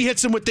if he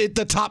hits him with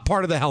the top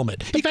part of the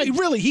helmet. He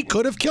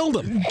could have killed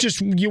him.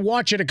 Just you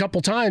watch it a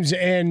couple times,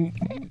 and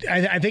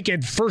I think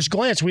at first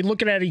glance we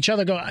looking at each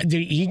other, go,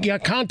 he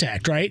got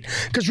contact, right?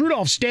 Because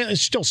Rudolph's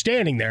is still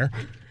standing there.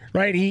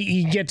 Right,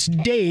 he gets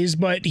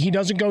dazed, but he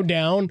doesn't go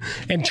down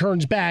and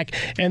turns back.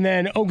 And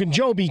then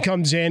Ogunjobi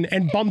comes in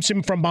and bumps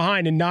him from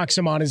behind and knocks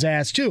him on his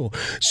ass too.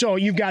 So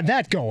you've got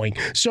that going.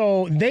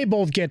 So they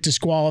both get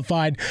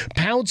disqualified.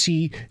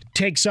 Pouncey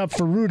takes up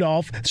for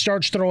Rudolph,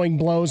 starts throwing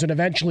blows, and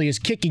eventually is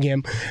kicking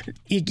him.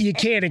 You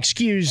can't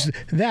excuse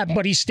that,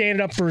 but he's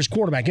standing up for his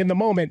quarterback. In the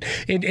moment,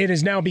 it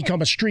has now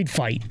become a street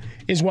fight,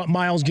 is what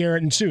Myles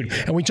Garrett ensued.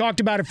 And we talked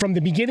about it from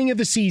the beginning of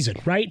the season,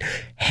 right?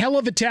 Hell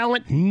of a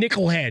talent,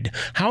 nickelhead.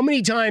 How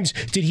many times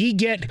did he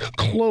get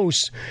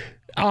close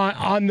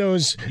on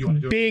those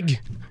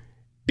big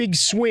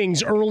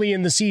swings early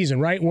in the season,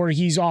 right, where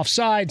he's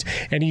offsides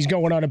and he's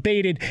going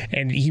unabated,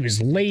 and he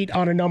was late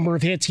on a number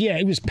of hits? Yeah,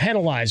 he was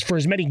penalized for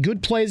as many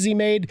good plays he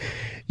made.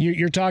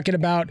 You're talking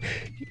about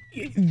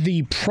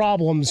the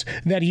problems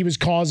that he was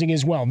causing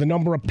as well, the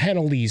number of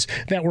penalties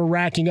that were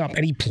racking up,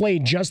 and he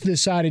played just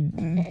this side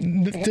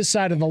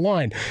of the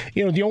line.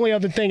 The only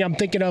other thing I'm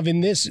thinking of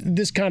in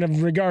this kind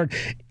of regard,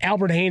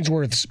 Albert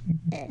Haynesworth's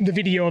the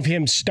video of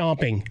him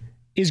stomping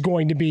is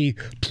going to be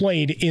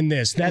played in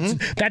this.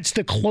 That's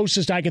the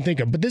closest I can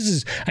think of. But this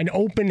is an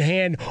open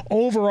hand,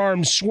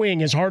 overarm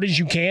swing as hard as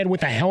you can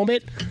with a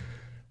helmet.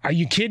 Are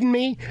you kidding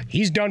me?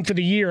 He's done for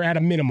the year at a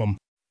minimum.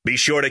 Be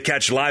sure to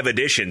catch live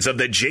editions of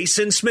The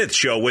Jason Smith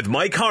Show with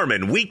Mike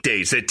Harmon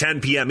weekdays at 10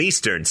 p.m.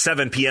 Eastern,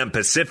 7 p.m.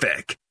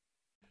 Pacific.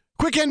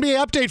 Quick NBA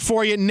update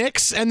for you.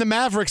 Knicks and the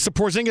Mavericks, the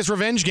Porzingis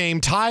revenge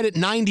game, tied at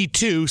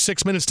 92,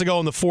 6 minutes to go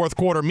in the fourth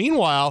quarter.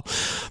 Meanwhile,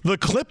 the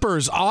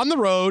Clippers on the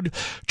road,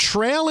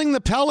 trailing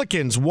the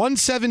Pelicans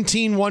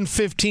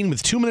 117-115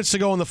 with 2 minutes to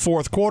go in the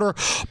fourth quarter.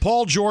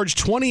 Paul George,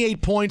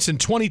 28 points in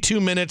 22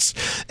 minutes,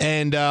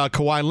 and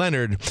Kawhi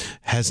Leonard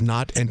has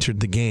not entered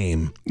the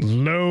game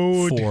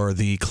for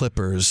the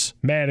Clippers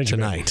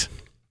tonight.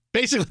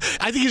 Basically,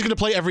 I think he's going to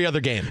play every other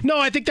game. No,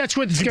 I think that's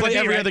what it's going to be. Play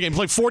every other game.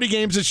 Play 40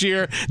 games this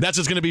year. That's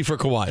what's going to be for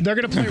Kawhi. They're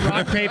going to play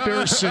rock,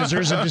 paper,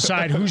 scissors and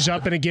decide who's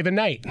up in a given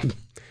night.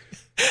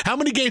 How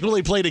many games will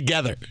they play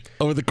together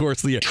over the course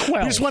of the year?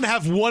 12. We just want to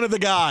have one of the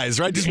guys,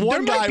 right? Just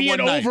one guy, one night. There might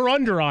be an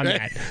over-under on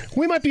that.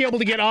 We might be able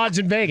to get odds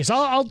in Vegas.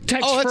 I'll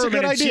text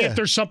Furman and see if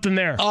there's something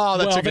there. Oh,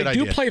 that's a good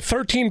idea. They do play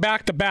 13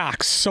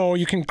 back-to-backs, so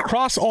you can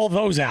cross all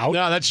those out.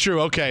 No, that's true.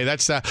 Okay,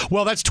 that's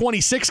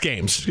 26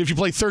 games. If you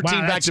play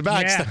 13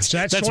 back-to-backs,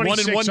 that's one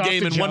in one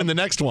game and one in the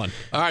next one.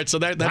 All right, so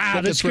that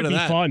this could be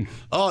fun.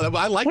 Oh,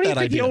 I like that idea. What do you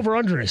think the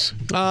over-under is?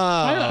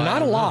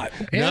 Not a lot.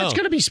 Yeah, it's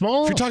going to be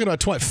small. If you're talking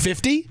about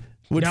 50?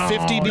 Would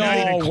 50 be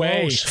no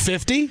way?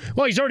 50?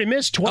 Well, he's already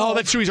missed 12. Oh,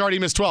 that's true. He's already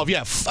missed 12.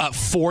 Yeah,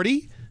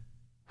 40?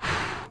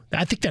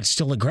 I think that's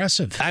still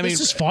aggressive. This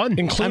is fun.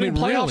 Including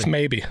playoffs,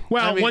 maybe.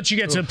 Well, once you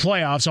get to the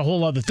playoffs, a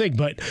whole other thing.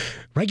 But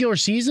regular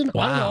season?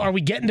 Wow. I don't know. Are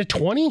we getting to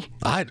 20?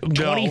 25?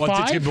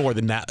 No, it's more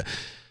than that.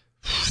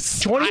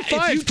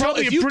 25 is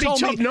probably a pretty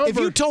tough number. If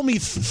you told me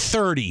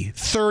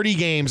 30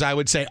 games, I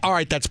would say, all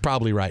right, that's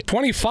probably right.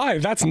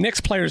 25, that's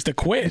Knicks players to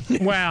quit.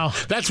 Wow.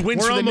 That's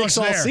wins for the Knicks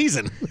all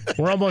season.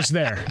 We're almost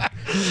there.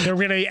 They're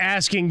going to be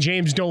asking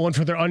James Dolan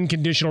for their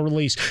unconditional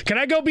release. Can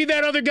I go be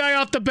that other guy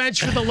off the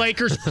bench for the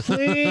Lakers,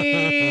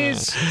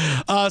 please?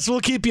 So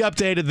we'll keep you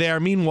updated there.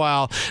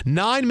 Meanwhile,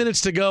 9 minutes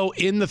to go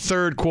in the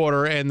third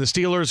quarter, and the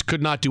Steelers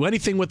could not do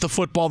anything with the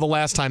football the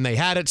last time they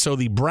had it, so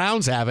the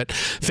Browns have it,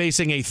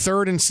 facing a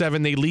 3rd and 7.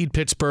 They lead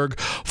Pittsburgh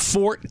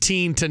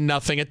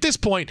 14-0. At this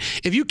point,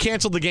 if you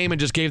canceled the game and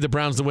just gave the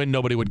Browns the win,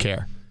 nobody would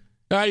care.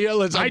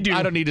 I do.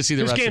 I don't need to see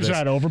the rest of this. This game's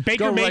not over.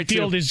 Baker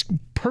Mayfield is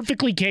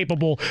perfectly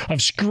capable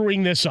of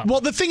screwing this up.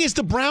 Well, the thing is,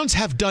 the Browns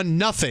have done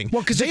nothing.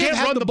 Well, because they can't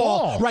run the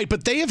ball. Right,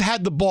 but they have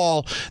had the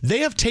ball. They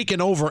have taken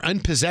over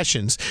on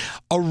possessions.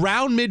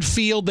 Around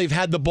midfield, they've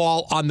had the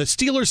ball on the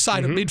Steelers'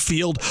 side of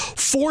midfield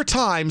 4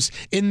 times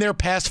in their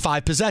past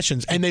 5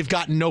 possessions, and they've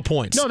gotten no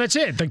points. No, that's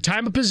it. The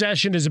time of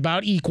possession is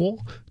about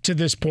equal to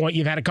this point.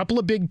 You've had a couple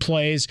of big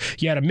plays.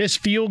 You had a missed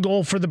field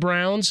goal for the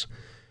Browns.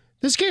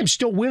 This game's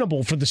still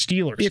winnable for the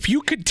Steelers. If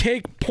you could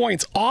take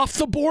points off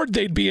the board,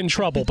 they'd be in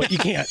trouble, but you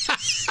can't.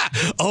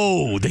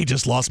 Oh, they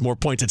just lost more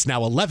points. It's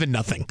now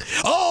 11-0.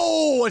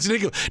 Oh,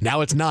 now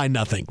it's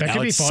 9-0. That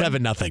now it's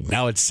 7-0.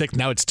 Now it's 6.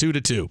 Now it's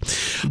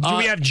 2-2. Do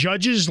we have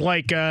judges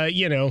like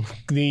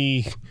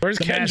the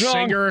Masked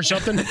Singer or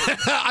something?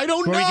 I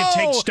don't know. Where we can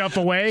take stuff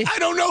away. I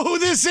don't know who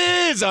this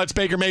is. Oh, it's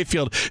Baker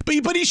Mayfield,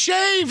 but he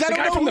shaved. I don't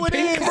know from who the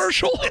Pink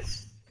commercial.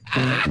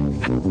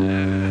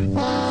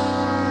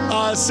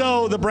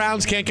 So the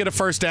Browns can't get a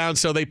first down,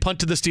 so they punt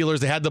to the Steelers.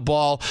 They had the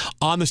ball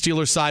on the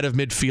Steelers' side of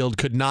midfield,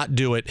 could not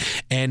do it,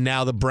 and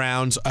now the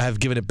Browns have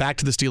given it back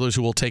to the Steelers,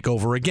 who will take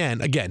over again,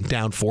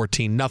 down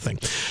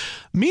 14-0.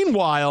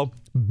 Meanwhile,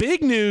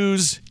 big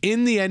news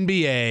in the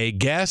NBA.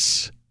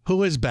 Guess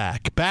who is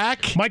back?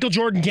 Michael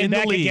Jordan came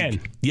back again.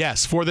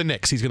 Yes, for the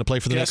Knicks. He's going to play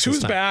for the Knicks.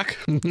 Who's back?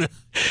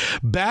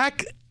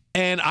 Back.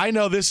 And I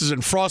know this is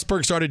when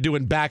Frostberg started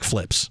doing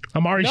backflips.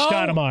 Amari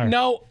Stoudemire.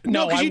 No,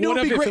 I would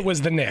have if it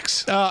was the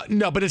Knicks.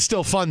 No, but it's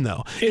still fun,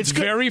 though. It's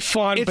very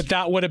fun, but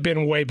that would have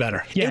been way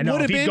better. Yeah,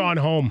 if he'd gone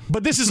home.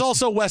 But this is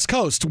also West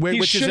Coast,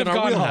 which is in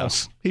our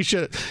wheelhouse. He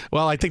should.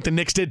 Well, I think the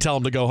Knicks did tell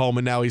him to go home,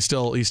 and now he's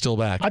still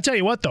back. I'll tell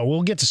you what, though,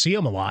 we'll get to see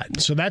him a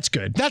lot, so that's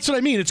good. That's what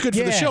I mean. It's good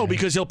for the show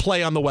because he'll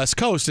play on the West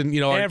Coast, and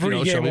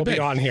every game will be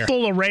on here.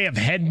 Full array of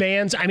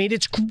headbands. I mean,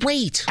 it's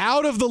great.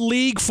 Out of the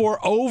league for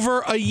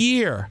over a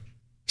year,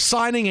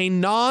 signing a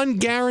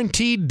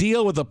non-guaranteed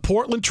deal with the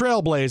Portland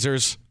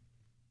Trailblazers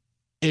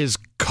is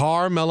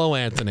Carmelo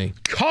Anthony.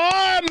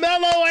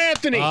 Carmelo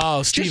Anthony!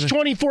 Oh, Steven. Just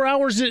 24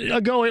 hours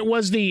ago, it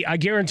was I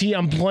guarantee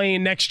I'm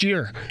playing next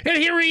year. And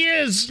here he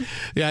is!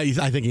 Yeah,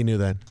 I think he knew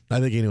that. I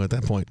think he knew at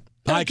that point.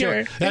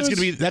 Okay. That's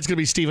gonna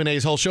be Stephen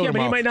A's whole show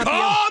tomorrow. But he might not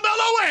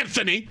Carmelo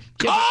Anthony!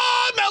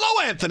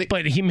 Carmelo Anthony!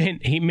 But he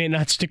may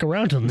not stick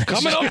around on this.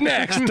 Coming up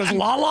next, does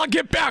Lala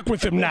get back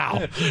with him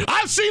now?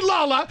 I've seen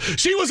Lala.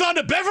 She was on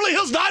the Beverly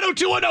Hills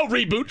 90210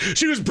 reboot.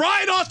 She was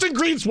Brian Austin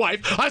Green's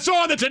wife. I saw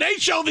her on the Today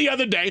Show the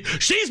other day.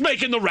 She's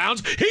making the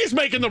rounds. He's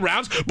making the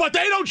rounds. But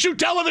they don't shoot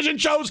television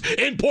shows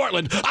in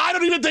Portland. I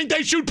don't even think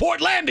they shoot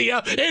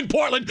Portlandia in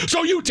Portland.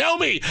 So you tell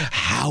me,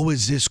 how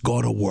is this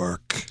going to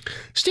work?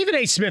 Stephen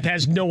A. Smith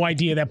has no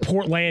idea that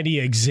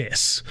Portlandia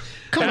exists.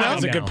 Come on,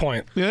 that's a good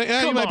point.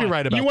 Yeah, you might be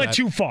right about that. You went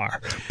too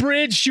far.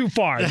 Bridge too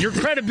far. Your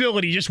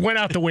credibility just went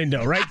out the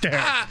window right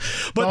there.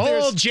 But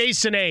the whole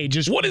Jason A.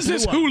 just what is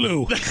this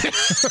Hulu?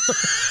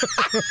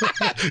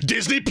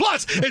 Disney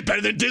Plus is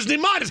better than Disney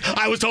Minus.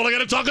 I was told I got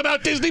to talk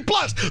about Disney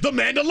Plus. The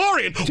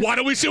Mandalorian. Why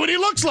don't we see what he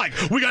looks like?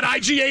 We got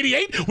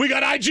IG-88. We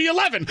got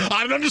IG-11.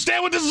 I don't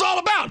understand what this is all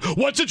about.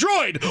 What's a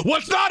droid?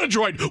 What's not a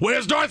droid?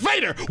 Where's Darth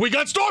Vader? We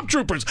got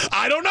stormtroopers.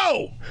 I don't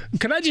know.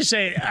 Can I just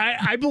say,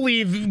 I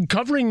believe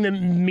covering the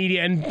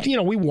media, and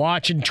we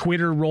watch and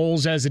Twitter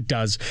rolls as it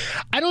does.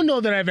 I don't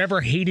know that I've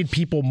ever hated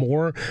people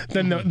more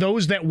than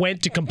those that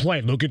went to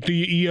complain. Look at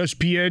the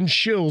ESPN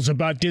shills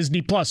about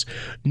Disney Plus.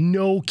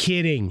 No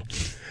kidding.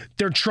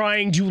 They're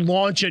trying to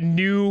launch a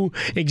new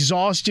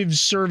exhaustive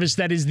service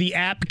that is the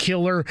app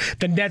killer,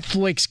 the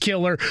Netflix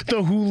killer,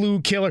 the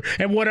Hulu killer,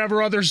 and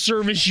whatever other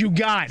service you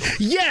got.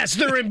 Yes,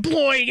 they're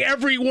employing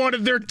every one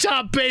of their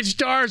top paid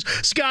stars.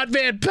 Scott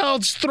Van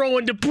Pelt's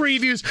throwing to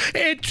previews.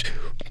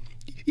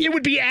 It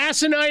would be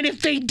asinine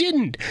if they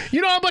didn't.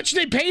 You know how much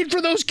they paid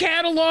for those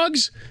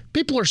catalogs?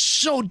 People are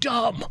so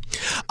dumb.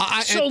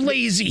 So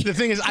lazy. The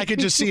thing is, I could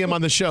just see him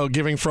on the show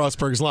giving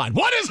Frostberg's line.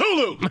 What is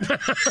Hulu?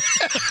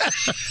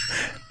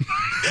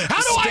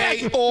 How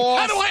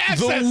do I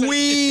access the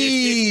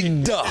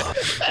weed?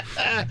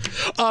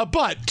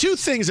 But 2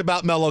 things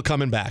about Melo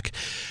coming back.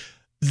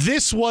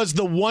 This was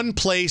the one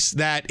place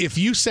that if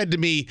you said to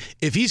me,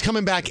 if he's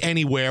coming back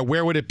anywhere,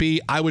 where would it be?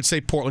 I would say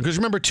Portland. Because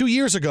remember, 2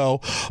 years ago,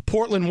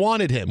 Portland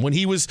wanted him. When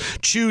he was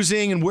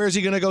choosing and where's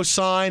he going to go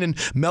sign, and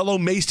Melo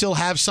may still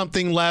have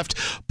something left,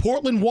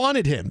 Portland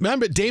wanted him.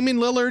 Remember, Damian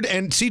Lillard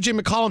and C.J.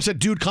 McCollum said,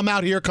 dude, come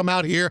out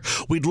here.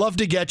 We'd love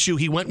to get you.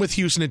 He went with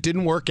Houston. It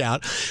didn't work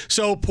out.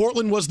 So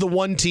Portland was the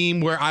one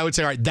team where I would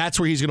say, all right, that's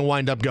where he's going to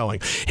wind up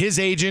going. His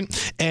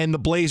agent and the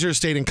Blazers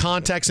stayed in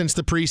contact since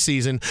the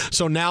preseason,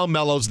 so now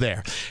Melo's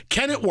there.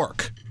 Can it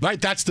work? Right,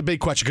 that's the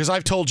big question, because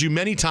I've told you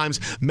many times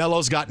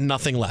Melo's got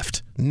nothing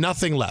left.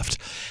 Nothing left.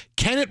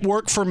 Can it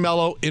work for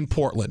Melo in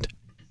Portland?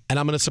 And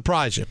I'm going to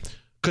surprise you,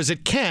 because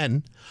it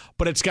can,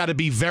 but it's got to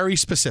be very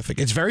specific.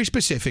 It's very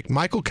specific.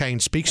 Michael Caine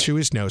speaks through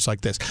his nose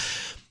like this.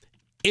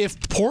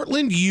 If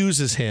Portland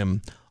uses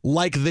him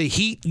like the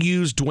Heat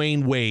used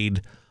Dwayne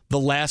Wade the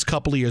last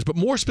couple of years, but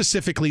more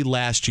specifically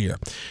last year,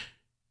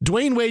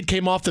 Dwayne Wade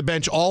came off the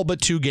bench all but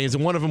 2 games,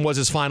 and one of them was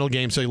his final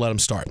game, so he let him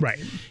start. Right.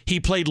 He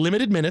played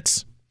limited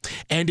minutes.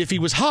 And if he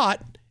was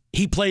hot,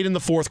 he played in the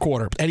fourth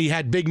quarter, and he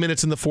had big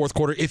minutes in the fourth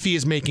quarter if he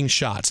is making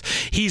shots.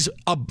 He's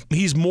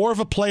more of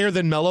a player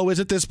than Melo is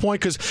at this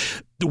point,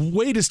 because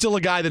Wade is still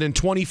a guy that in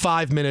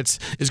 25 minutes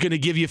is going to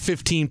give you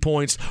 15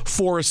 points,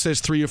 4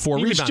 assists, 3 or 4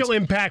 rebounds. He's still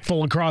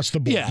impactful across the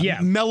board.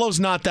 Yeah, Melo's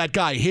not that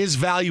guy. His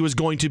value is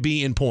going to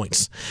be in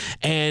points.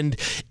 And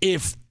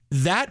if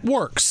that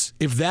works,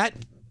 if that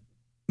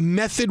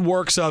method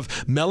works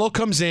of Melo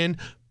comes in,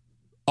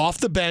 off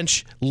the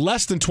bench,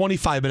 less than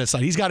 25 minutes a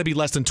night. He's got to be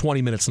less than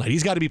 20 minutes a night.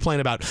 He's got to be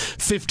playing about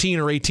 15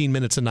 or 18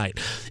 minutes a night.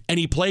 And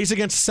he plays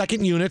against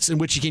second units in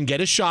which he can get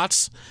his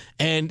shots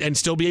and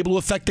still be able to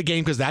affect the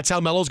game, because that's how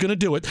Melo's going to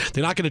do it.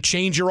 They're not going to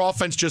change your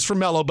offense just for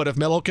Melo, but if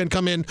Melo can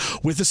come in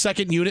with the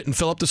second unit and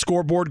fill up the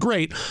scoreboard,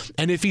 great.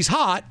 And if he's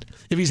hot,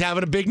 if he's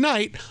having a big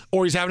night,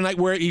 or he's having a night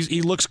where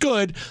he looks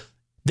good,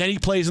 then he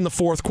plays in the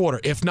fourth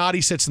quarter. If not,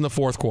 he sits in the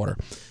fourth quarter.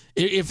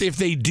 If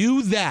they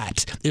do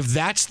that, if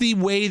that's the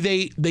way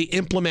they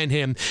implement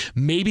him,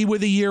 maybe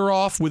with a year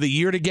off, with a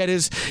year to get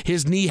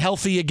his knee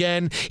healthy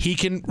again, he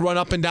can run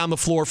up and down the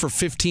floor for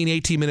 15,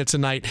 18 minutes a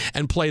night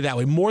and play that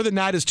way. More than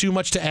that is too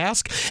much to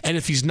ask, and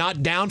if he's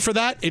not down for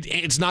that,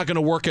 it's not going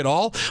to work at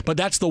all. But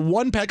that's the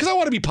one path, because I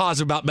want to be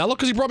positive about Melo,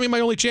 because he brought me my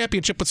only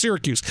championship with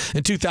Syracuse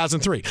in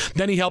 2003.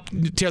 Then he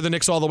helped tear the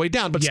Knicks all the way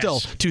down, but still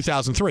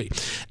 2003.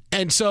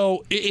 And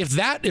so if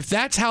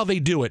that's how they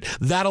do it,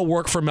 that'll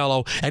work for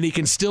Melo, and he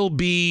can still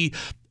be,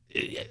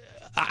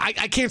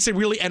 I can't say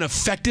really an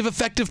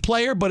effective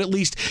player, but at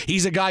least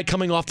he's a guy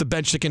coming off the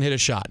bench that can hit a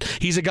shot.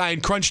 He's a guy in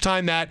crunch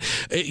time that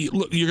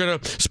you're going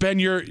to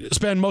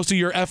spend most of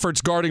your efforts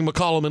guarding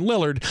McCollum and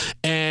Lillard,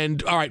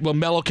 and all right, well,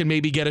 Melo can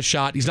maybe get a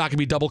shot. He's not going to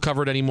be double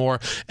covered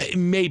anymore,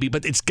 maybe,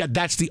 but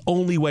that's the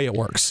only way it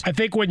works. I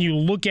think when you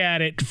look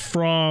at it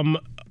from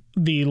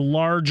the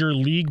larger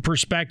league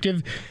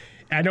perspective,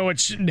 I know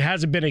it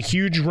hasn't been a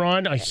huge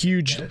run, a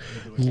huge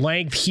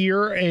length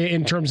here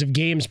in terms of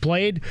games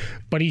played,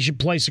 but he should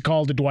place a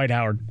call to Dwight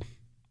Howard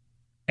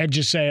and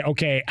just say,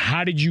 okay,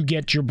 how did you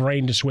get your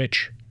brain to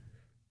switch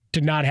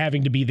to not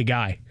having to be the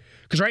guy?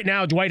 Because right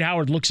now, Dwight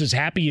Howard looks as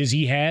happy as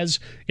he has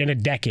in a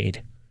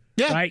decade.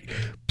 Yeah. Right?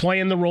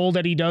 Playing the role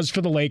that he does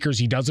for the Lakers.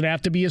 He doesn't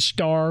have to be a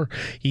star.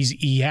 He's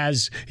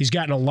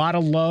gotten a lot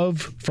of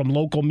love from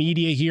local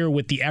media here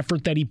with the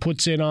effort that he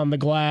puts in on the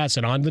glass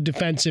and on the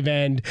defensive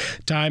end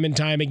time and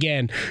time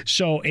again.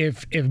 So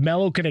if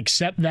Melo can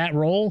accept that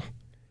role,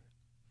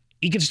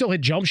 he can still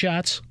hit jump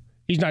shots.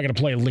 He's not going to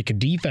play a lick of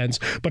defense,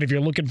 but if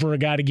you're looking for a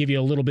guy to give you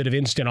a little bit of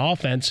instant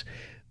offense,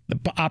 the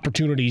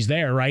opportunity's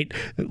there, right?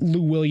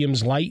 Lou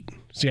Williams light.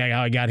 See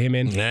how I got him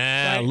in?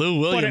 Yeah, right?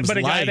 Lou Williams but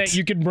a guy that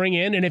you can bring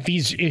in, and if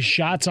his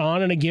shots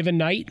on a given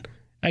night,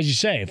 as you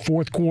say,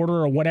 fourth quarter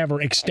or whatever,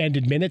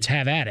 extended minutes,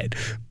 have at it.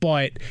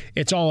 But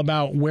it's all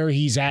about where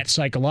he's at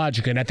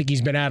psychologically, and I think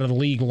he's been out of the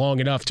league long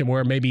enough to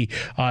where maybe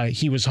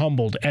he was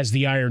humbled, as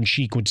the Iron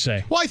Sheik would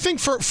say. Well, I think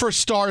for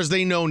stars,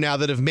 they know now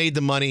that have made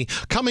the money,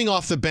 coming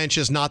off the bench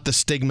is not the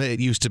stigma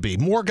it used to be.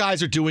 More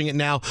guys are doing it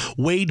now.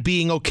 Wade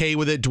being okay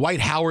with it.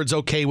 Dwight Howard's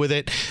okay with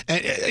it.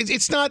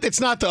 It's not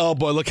the, oh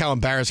boy, look how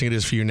embarrassing it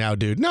is for you now,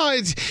 dude. No,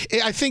 I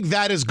think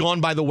that has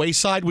gone by the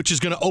wayside, which is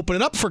going to open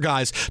it up for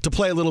guys to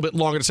play a little bit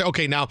longer, to say,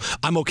 okay, now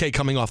I'm okay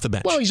coming off the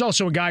bench. Well, he's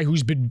also a guy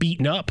who's been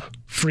beaten up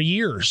for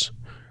years,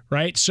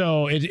 right?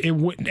 So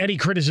any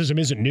criticism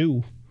isn't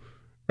new,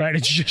 right?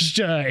 It's just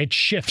it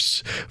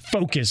shifts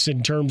focus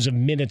in terms of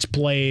minutes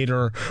played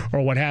or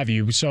what have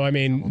you. So, I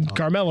mean,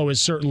 Carmelo is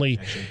certainly,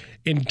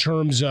 in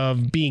terms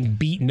of being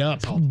beaten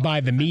up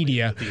by the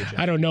media,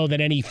 I don't know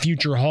that any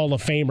future Hall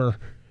of Famer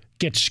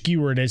gets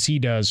skewered as he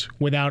does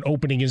without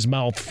opening his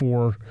mouth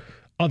for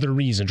other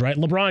reasons, right?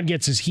 LeBron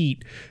gets his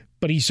heat,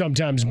 but he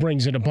sometimes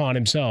brings it upon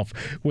himself.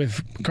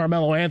 With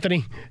Carmelo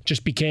Anthony,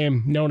 just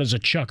became known as a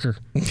chucker.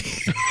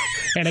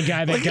 And a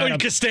guy that got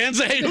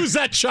Costanza, hey, who's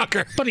that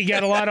chucker? But he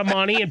got a lot of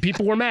money, and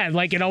people were mad.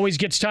 Like, it always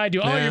gets tied to,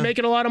 you're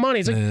making a lot of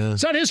money. It's like,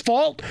 it's not his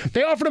fault.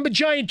 They offered him a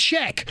giant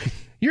check.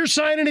 You're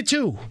signing it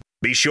too.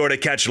 Be sure to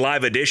catch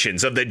live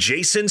editions of The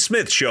Jason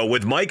Smith Show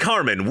with Mike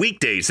Harmon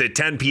weekdays at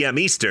 10 p.m.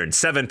 Eastern,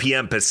 7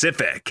 p.m.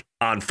 Pacific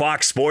on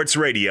Fox Sports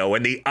Radio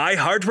and the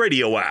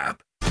iHeartRadio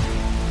app.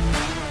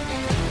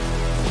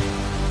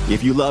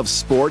 If you love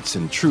sports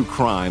and true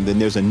crime, then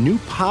there's a new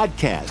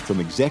podcast from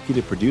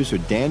executive producer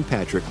Dan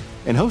Patrick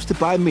and hosted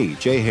by me,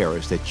 Jay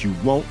Harris, that you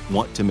won't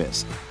want to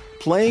miss.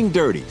 Playing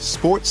Dirty: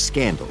 Sports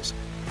Scandals.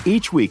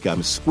 Each week,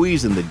 I'm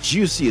squeezing the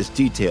juiciest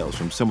details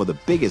from some of the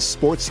biggest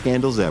sports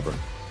scandals ever.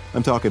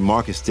 I'm talking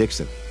Marcus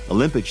Dixon,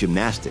 Olympic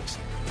gymnastics,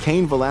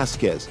 Cain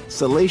Velasquez,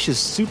 salacious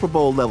Super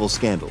Bowl-level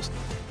scandals.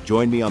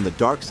 Join me on the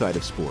dark side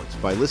of sports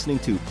by listening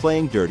to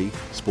Playing Dirty: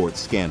 Sports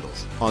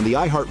Scandals on the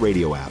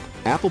iHeartRadio app,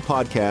 Apple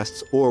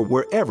Podcasts, or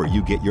wherever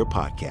you get your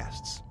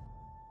podcasts.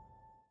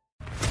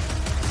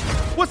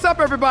 What's up,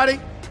 everybody?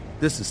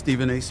 This is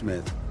Stephen A.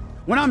 Smith.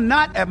 When I'm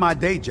not at my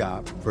day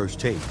job, First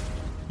Take,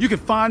 you can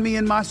find me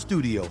in my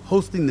studio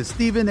hosting the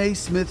Stephen A.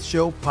 Smith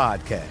Show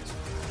podcast.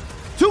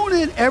 Tune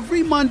in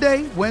every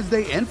Monday,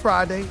 Wednesday, and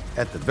Friday,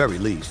 at the very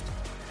least,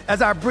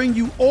 as I bring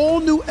you all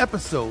new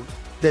episodes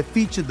that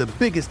feature the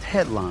biggest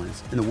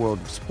headlines in the world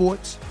of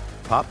sports,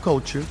 pop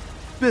culture,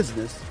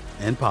 business,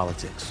 and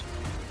politics.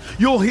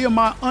 You'll hear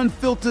my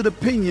unfiltered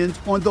opinions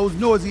on those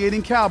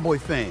nauseating Cowboy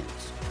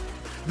fans,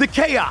 the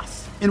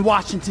chaos in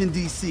Washington,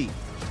 D.C.,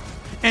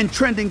 and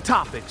trending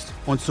topics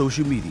on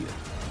social media,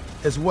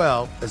 as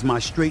well as my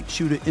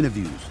straight-shooter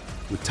interviews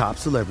with top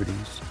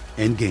celebrities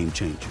and game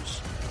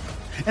changers.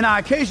 And I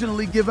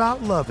occasionally give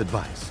out love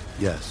advice.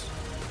 Yes,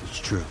 it's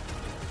true.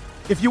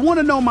 If you want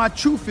to know my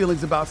true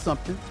feelings about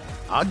something,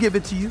 I'll give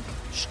it to you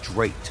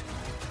straight.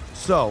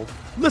 So,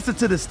 listen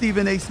to the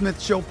Stephen A.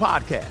 Smith Show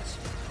podcast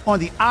on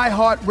the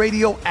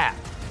iHeartRadio app,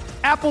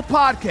 Apple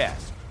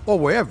Podcasts, or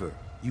wherever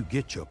you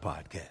get your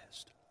podcast.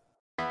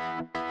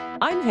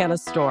 I'm Hannah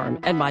Storm,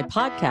 and my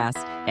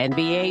podcast,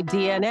 NBA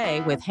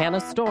DNA with Hannah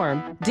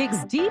Storm,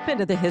 digs deep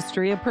into the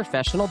history of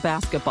professional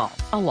basketball,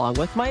 along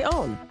with my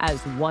own, as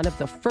one of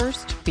the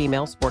first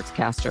female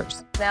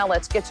sportscasters. Now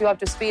let's get you up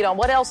to speed on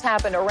what else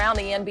happened around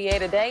the NBA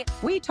today.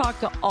 We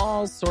talked to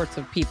all sorts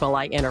of people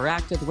I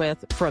interacted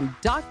with, from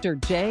Dr.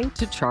 J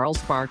to Charles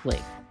Barkley,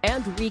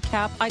 and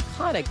recap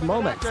iconic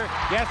moments.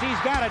 Yes, he's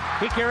got it.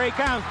 Here he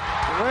comes.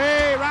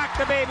 Way rock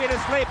the baby to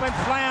sleep and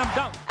slam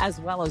dunk. As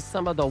well as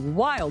some of the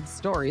wild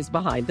stories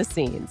behind the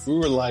scenes. We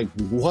were like,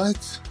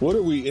 what? What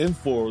are we in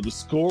for? The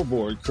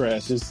scoreboard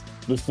crashes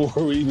before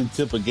we even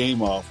tip a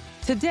game off.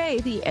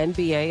 Today, the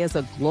NBA is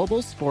a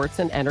global sports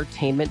and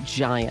entertainment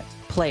giant.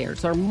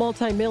 Players are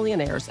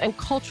multimillionaires and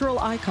cultural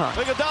icons.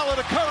 Iguodala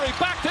to Curry,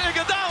 back to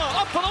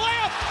Iguodala, up for the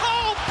layup.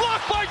 Oh,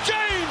 blocked by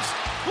James.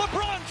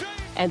 LeBron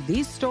James. And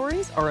these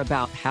stories are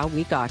about how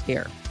we got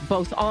here,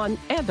 both on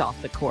and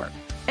off the court.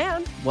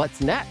 And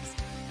what's next?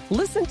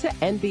 Listen to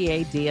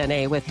NBA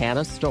DNA with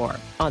Hannah Storm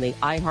on the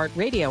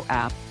iHeartRadio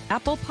app,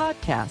 Apple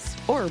Podcasts,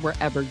 or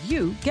wherever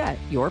you get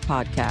your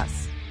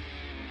podcasts.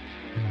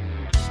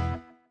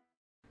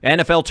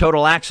 NFL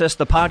Total Access,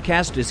 the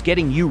podcast, is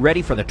getting you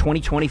ready for the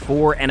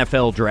 2024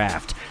 NFL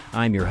Draft.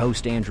 I'm your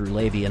host, Andrew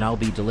Levy, and I'll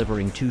be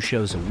delivering 2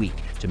 shows a week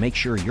to make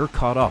sure you're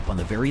caught up on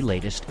the very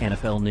latest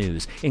NFL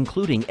news,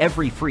 including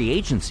every free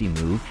agency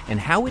move and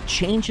how it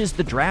changes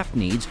the draft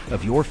needs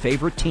of your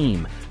favorite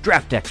team.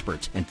 Draft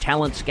experts and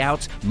talent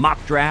scouts,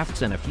 mock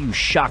drafts, and a few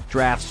shock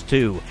drafts,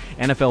 too.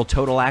 NFL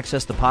Total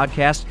Access, the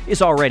podcast,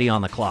 is already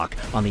on the clock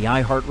on the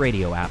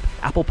iHeartRadio app,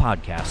 Apple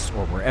Podcasts,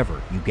 or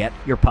wherever you get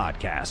your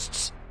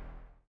podcasts.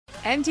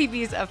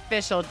 MTV's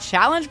official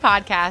Challenge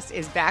podcast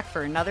is back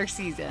for another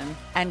season.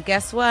 And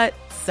guess what?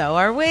 So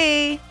are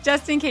we.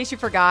 Just in case you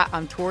forgot,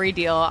 I'm Tori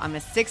Deal. I'm a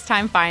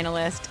 6-time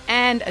finalist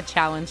and a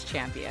Challenge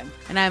champion.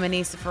 And I'm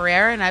Anissa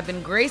Ferreira, and I've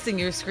been gracing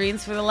your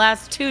screens for the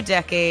last 2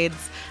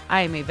 decades.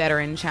 I am a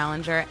veteran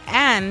challenger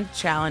and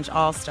Challenge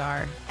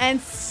All-Star.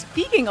 And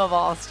speaking of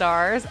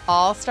All-Stars,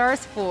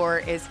 All-Stars 4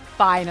 is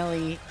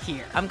finally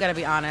here. I'm going to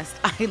be honest.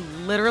 I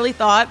literally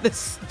thought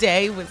this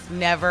day was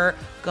never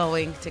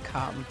going to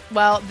come.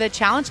 Well, the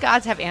Challenge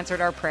gods have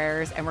answered our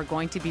prayers, and we're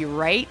going to be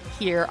right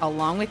here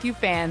along with you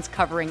fans,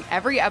 covering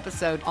every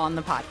episode on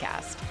the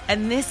podcast.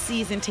 And this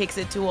season takes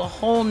it to a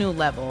whole new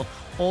level.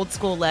 Old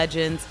school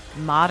legends,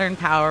 modern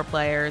power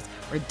players,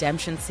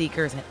 redemption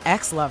seekers, and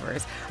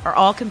ex-lovers are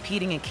all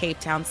competing in Cape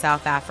Town,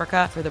 South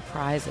Africa for the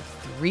prize of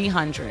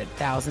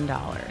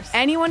 $300,000.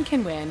 Anyone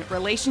can win,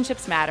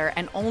 relationships matter,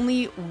 and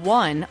only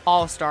one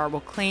All-Star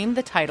will claim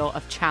the title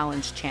of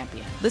Challenge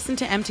champion. Listen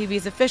to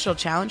MTV's official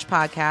Challenge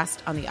podcast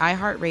on the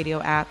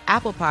iHeartRadio app,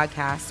 Apple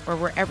Podcasts, or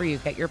wherever you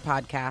get your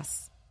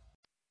podcasts.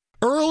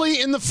 Early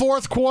in the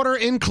fourth quarter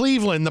in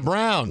Cleveland, the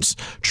Browns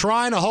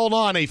trying to hold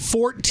on a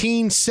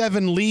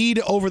 14-7 lead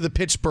over the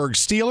Pittsburgh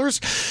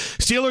Steelers.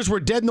 Steelers were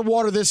dead in the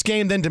water this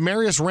game. Then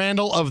Demarius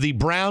Randall of the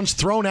Browns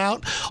thrown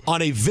out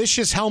on a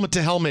vicious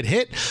helmet-to-helmet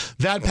hit.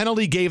 That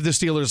penalty gave the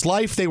Steelers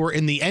life. They were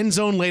in the end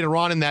zone later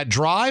on in that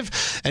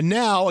drive. And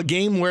now a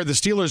game where the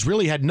Steelers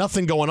really had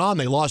nothing going on.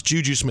 They lost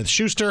Juju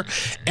Smith-Schuster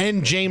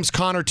and James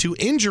Conner to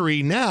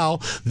injury. Now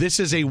this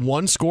is a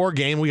one-score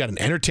game. We got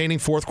an entertaining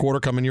fourth quarter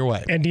coming your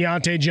way. And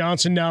Deontay Johnson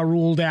now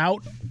ruled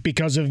out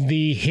because of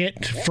the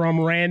hit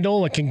from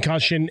Randall, a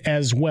concussion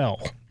as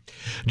well.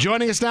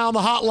 Joining us now on the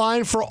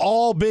hotline for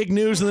all big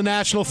news in the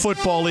National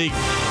Football League.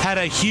 Had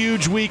a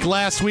huge week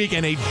last week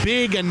and a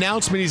big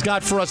announcement he's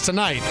got for us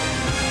tonight.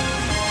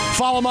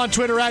 Follow him on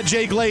Twitter at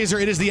Jay Glazer.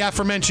 It is the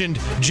aforementioned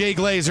Jay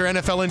Glazer,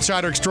 NFL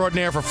insider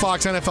extraordinaire for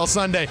Fox NFL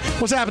Sunday.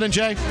 What's happening,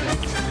 Jay?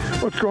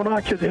 What's going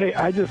on, kids? Hey,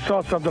 I just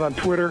saw something on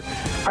Twitter.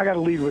 I got to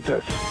lead with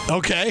this.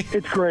 Okay.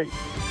 It's great.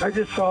 I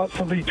just saw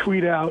somebody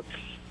tweet out,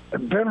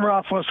 Ben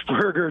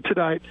Roethlisberger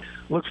tonight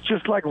looks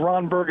just like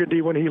Ron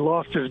Burgundy when he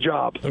lost his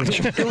job. You guys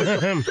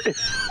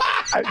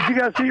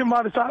see him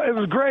on the side? It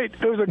was great.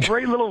 It was a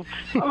great little,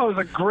 it was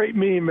a great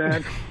meme,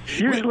 man.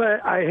 Usually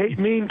I hate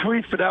mean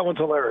tweets, but that one's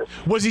hilarious.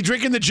 Was he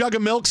drinking the jug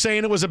of milk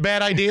saying it was a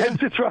bad idea?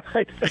 That's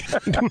right.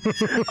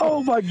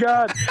 Oh, my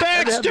God.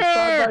 Baxter! The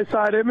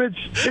side-by-side image.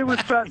 It was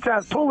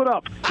fantastic. Pull it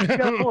up. You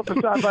got to pull up the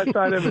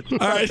side-by-side image.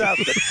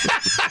 Fantastic.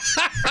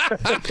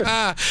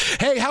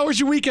 Hey, how was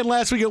your weekend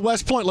last week at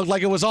West Point? Looked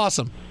like it was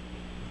awesome.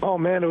 Oh,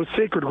 man, it was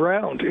sacred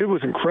ground. It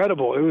was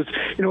incredible. It was,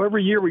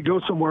 every year we go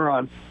somewhere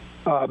on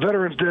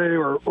Veterans Day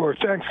or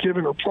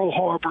Thanksgiving or Pearl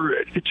Harbor.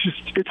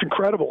 It's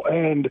incredible.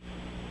 And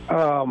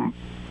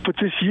but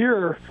this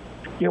year,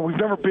 we've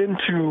never been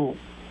to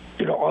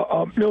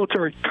a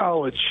military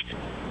college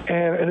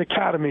and an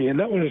academy, and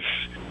that was,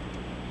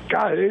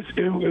 God, it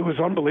was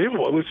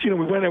unbelievable. It was, we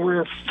went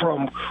everywhere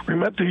we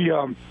met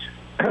the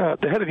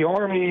head of the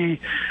Army,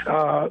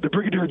 the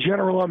Brigadier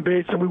General on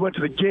base, and we went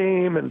to the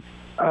game, and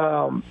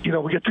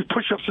we get 2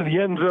 push-ups in the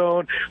end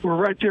zone. We're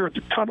right there at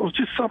the tunnel. It was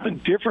just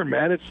something different,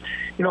 man. It's,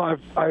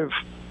 I've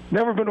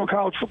never been to a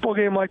college football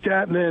game like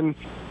that, and then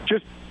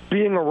just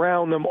being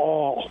around them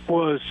all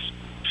was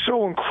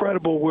so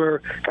incredible.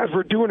 Where, guys,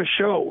 we're doing a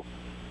show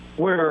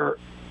where,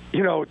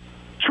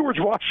 George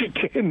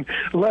Washington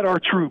led our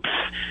troops.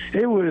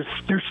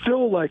 There's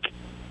still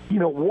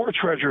war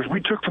treasures we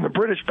took from the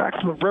British back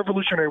from the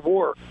Revolutionary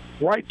War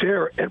right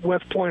there at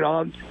West Point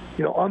on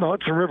the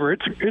Hudson River.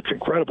 It's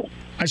incredible.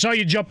 I saw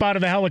you jump out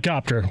of the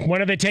helicopter.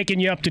 When are they taking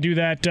you up to do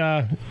that,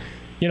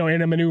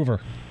 in a maneuver?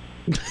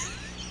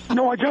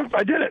 No, I jumped.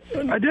 I did it.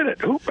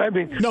 I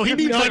mean, no, he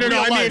means up in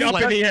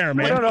the air,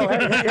 man. No.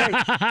 Hey,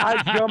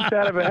 I jumped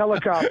out of a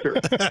helicopter.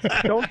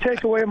 Don't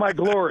take away my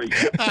glory.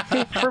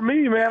 For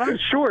me, man, I'm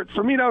short.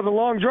 For me, that was a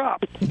long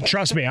drop.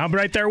 Trust me, I'm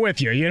right there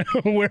with you.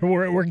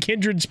 We're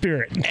kindred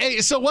spirit. Hey,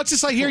 so what's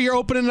this I hear? You're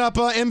opening up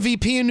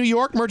MVP in New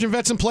York, merging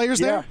vets and players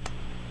there?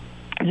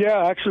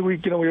 Yeah, actually,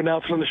 we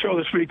announced on the show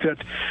this week that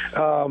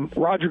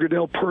Roger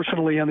Goodell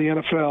personally and the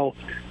NFL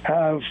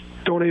have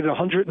donated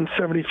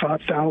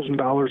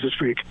 $175,000 this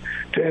week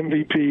to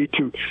MVP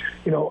to,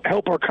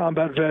 help our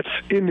combat vets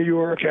in New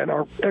York and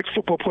our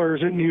ex-football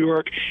players in New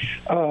York.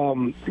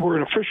 We're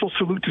an official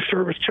salute to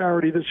service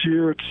charity this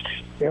year.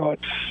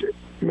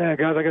 Man,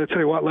 guys, I got to tell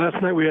you what,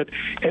 last night we had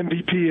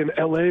MVP in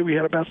L.A. We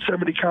had about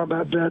 70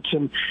 combat vets,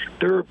 and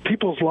there are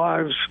people's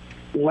lives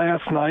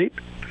last night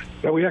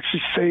that we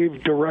actually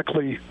saved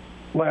directly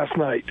last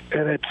night.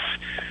 And it's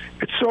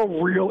so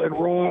real and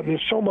raw, and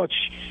there's so much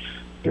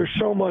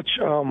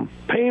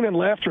pain and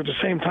laughter at the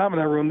same time in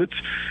that room.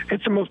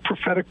 It's the most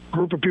prophetic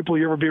group of people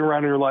you ever be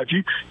around in your life.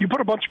 You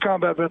put a bunch of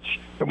combat vets,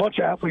 a bunch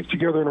of athletes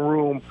together in a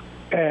room,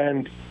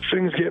 and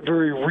things get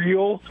very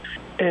real,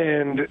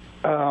 and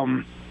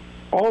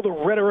all the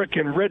rhetoric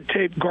and red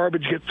tape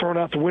garbage get thrown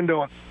out the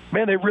window.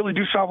 Man, they really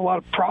do solve a lot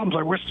of problems.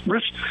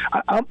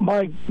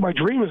 My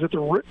dream is that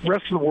the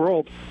rest of the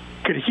world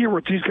could hear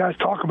what these guys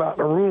talk about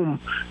in a room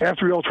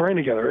after we all train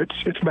together.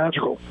 It's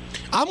magical.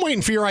 I'm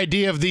waiting for your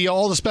idea of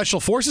all the special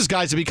forces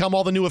guys to become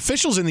all the new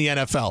officials in the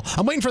NFL.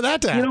 I'm waiting for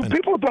that to happen.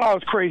 People thought I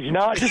was crazy.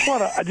 Now I just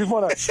want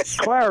to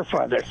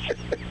clarify this.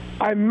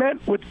 What I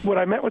meant with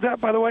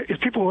that, by the way, is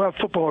people who have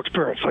football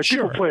experience.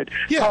 People played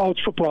college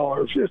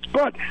football.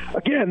 But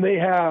again, they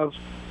have.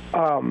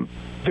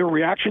 Their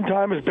reaction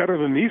time is better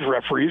than these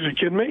referees. Are you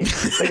kidding me?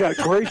 They got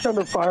grace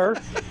under fire,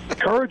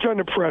 courage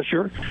under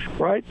pressure,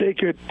 right?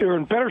 They're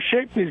in better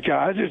shape than these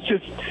guys. It's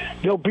just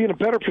they'll be in a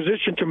better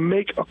position to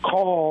make a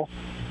call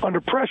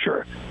under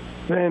pressure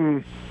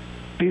than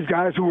these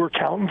guys who are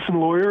accountants and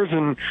lawyers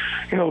and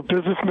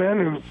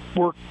businessmen who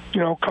work,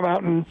 come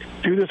out and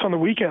do this on the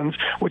weekends,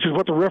 which is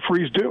what the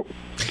referees do.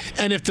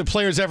 And if the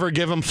players ever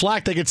give them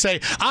flack, they could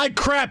say, "I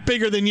crap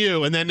bigger than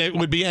you," and then it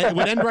would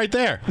end right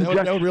there.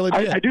 That would really be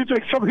it. I do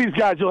think some of these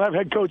guys, you'll have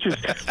head coaches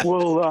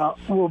will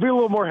be a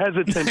little more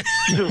hesitant to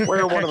just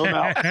wear one of them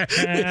out.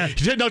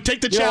 No,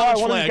 take the challenge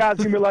flag.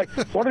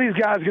 One of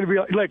these guys is going to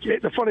be like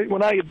the funny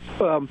when I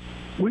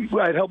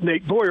had helped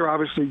Nate Boyer,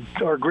 obviously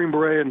our Green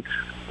Beret, and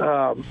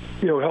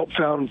helped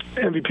found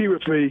MVP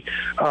with me.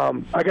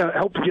 I got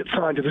help to get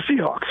signed to the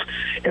Seahawks.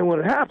 And when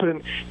it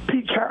happened,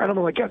 Pete Carroll, and I'm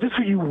like, God, this is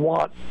who you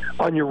want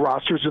on your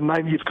roster. It's the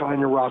 90th guy on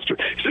your roster.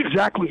 It's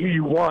exactly who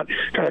you want,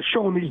 kind of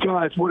showing these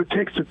guys what it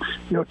takes to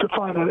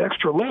find that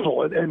extra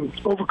level and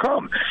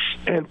overcome.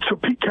 And so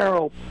Pete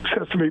Carroll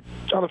says to me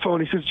on the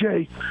phone, he says,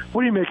 Jay,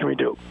 what are you making me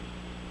do?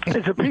 I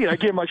said, Pete, I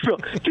gave him my spiel.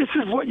 This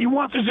is what you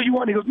want. This is what you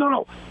want. He goes,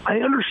 no, I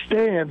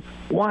understand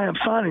why I'm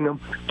signing him,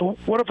 but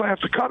what if I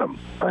have to cut him?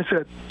 I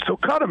said, so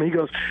cut him. He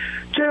goes,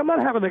 Jay, I'm not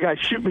having the guy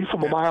shoot me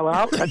from a mile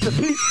out. I said,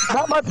 Pete,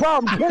 not my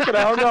problem. Take it.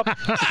 I hung up.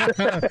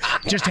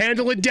 Just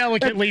handle it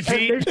delicately,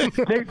 Pete.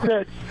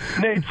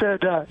 Nate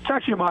said, it's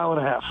actually a mile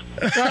and a half.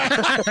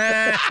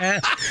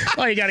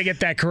 Well, you got to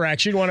get that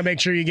correction. You want to make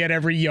sure you get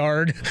every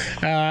yard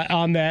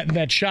on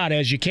that shot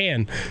as you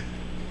can.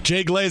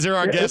 Jay Glazer,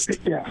 our guest,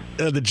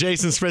 the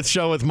Jason Smith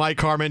Show with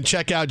Mike Harmon.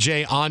 Check out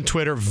Jay on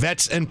Twitter,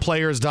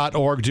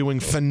 vetsandplayers.org,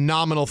 doing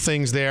phenomenal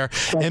things there.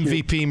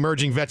 MVP,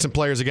 merging vets and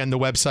players. Again, the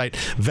website,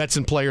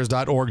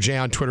 vetsandplayers.org. Jay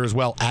on Twitter as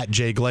well, at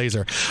Jay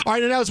Glazer. All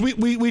right, and now as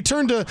we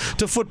turn to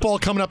football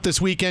coming up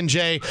this weekend,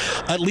 Jay,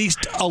 at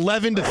least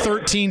 11 to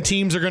 13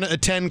 teams are going to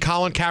attend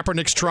Colin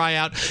Kaepernick's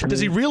tryout. Does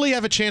he really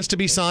have a chance to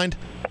be signed?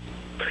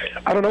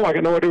 I don't know. I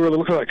got no idea what it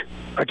looks like.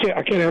 I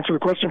can't answer the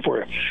question for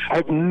you. I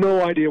have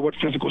no idea what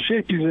physical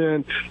shape he's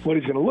in, what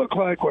he's going to look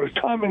like, what his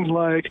timing's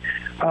like.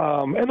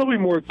 And there'll be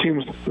more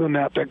teams than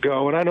that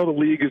go. And I know the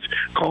league is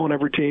calling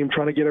every team,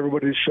 trying to get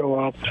everybody to show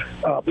up.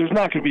 There's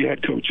not going to be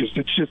head coaches.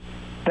 It's just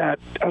that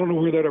I don't know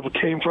where that ever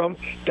came from.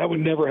 That would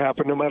never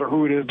happen, no matter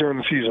who it is during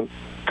the season.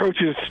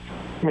 Coaches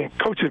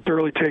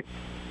barely take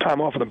time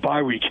off of the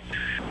bye week,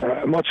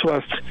 much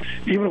less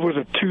even if it was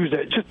a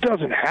Tuesday. It just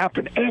doesn't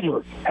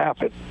ever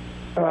happen.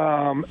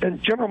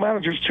 And general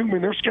managers too. I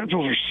mean, their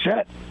schedules are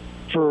set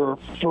for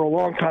a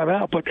long time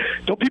out. But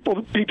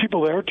there'll be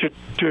people there to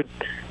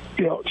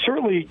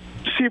certainly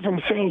see it from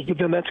themselves. But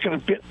then that's going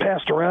to get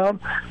passed around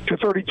to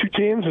 32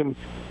 teams.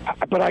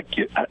 But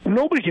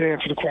nobody can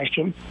answer the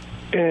question,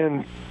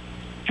 and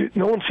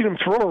no one's seen him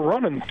throw or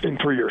run in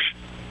 3 years.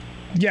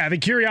 Yeah, the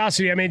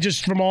curiosity, I mean,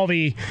 just from all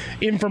the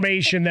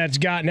information that's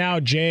gotten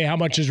out, Jay, how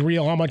much is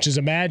real, how much is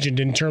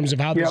imagined in terms of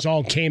how this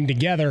all came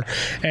together.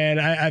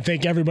 And I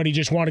think everybody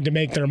just wanted to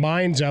make their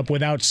minds up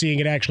without seeing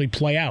it actually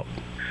play out.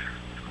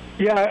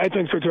 Yeah, I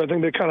think so too. I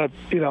think they kind of,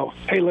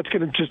 hey, let's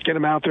get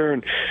him out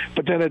there.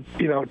 But then,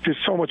 there's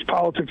so much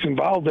politics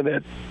involved in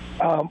it.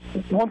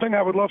 One thing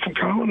I would love from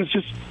Colin is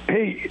just,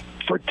 hey,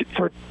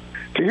 to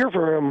hear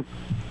from him,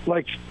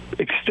 like,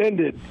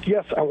 extended,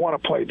 yes, I want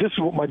to play. This is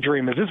what my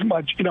dream is. This is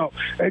my,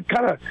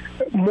 kind of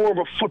more of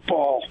a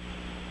football,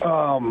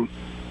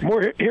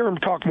 hear him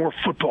talk more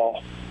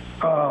football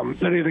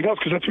than anything else,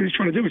 because that's what he's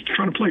trying to do. He's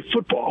trying to play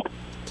football.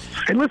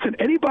 And listen,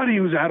 anybody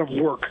who's out of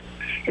work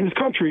in this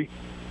country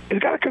has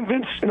got to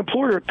convince an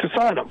employer to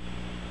sign them.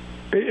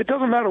 It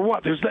doesn't matter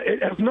what.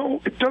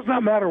 It does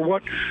not matter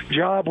what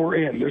job we're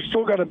in. There's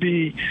still got to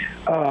be,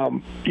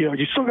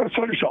 you still got to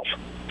sell yourself.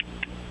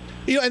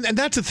 And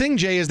that's the thing,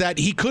 Jay, is that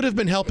he could have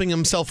been helping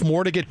himself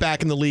more to get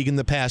back in the league in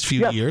the past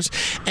few years.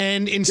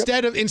 And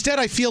instead,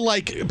 I feel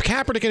like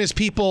Kaepernick and his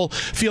people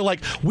feel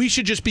like we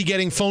should just be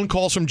getting phone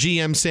calls from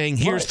GM saying,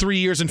 here's 3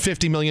 years and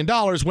 $50 million,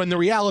 when the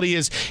reality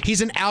is he's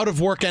an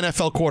out-of-work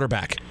NFL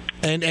quarterback.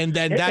 And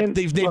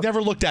they've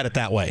never looked at it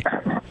that way.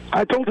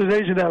 I told his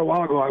agent that a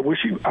while ago. I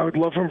would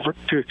love him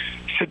to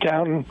sit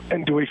down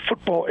and do a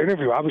football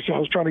interview. Obviously, I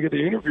was trying to get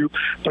the interview,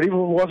 but even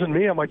if it wasn't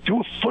me, I'm like,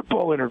 do a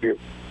football interview.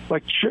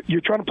 Like,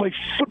 you're trying to play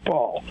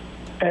football,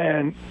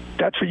 and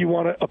that's what you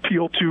want to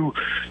appeal to,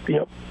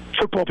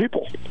 football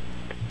people.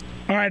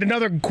 All right,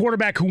 another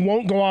quarterback who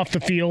won't go off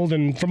the field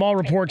and from all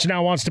reports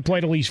now wants to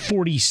play till he's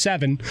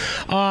 47.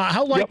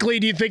 How likely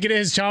do you think it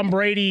is Tom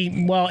Brady,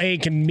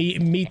 can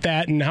meet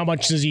that, and how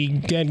much does he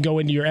then go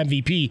into your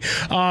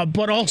MVP?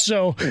 But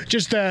also,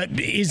 just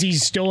is he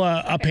still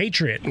a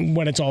Patriot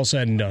when it's all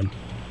said and done?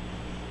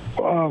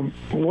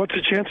 What's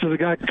the chances the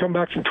guy can come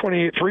back from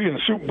 28-3 in the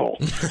Super Bowl?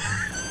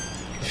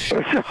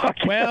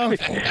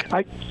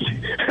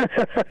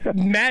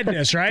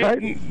 Madness,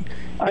 right?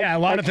 Yeah, a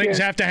lot of things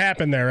have to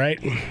happen there, right?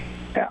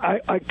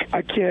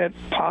 I can't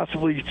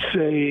possibly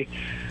say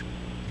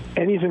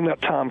anything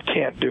that Tom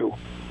can't do.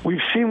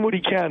 We've seen what he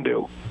can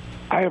do.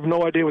 I have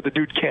no idea what the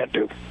dude can't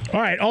do.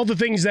 All right, all the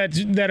things that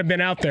have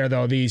been out there,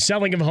 though, the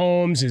selling of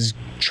homes, his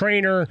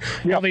trainer,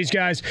 all these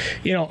guys,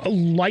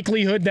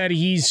 likelihood that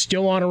he's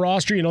still on a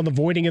roster, the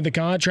voiding of the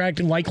contract,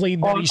 likely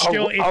that he's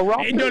still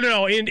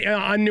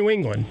on New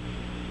England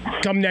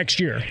come next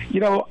year.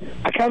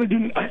 I kind of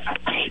didn't.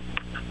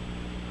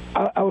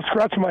 I was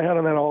scratching my head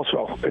on that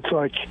also. It's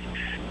like,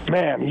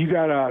 man, you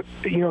gotta,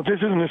 this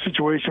isn't a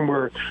situation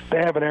where they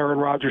have an Aaron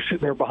Rodgers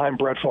sitting there behind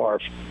Brett Favre.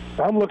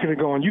 I'm looking at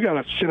going, you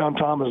gotta sit on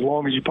Tom as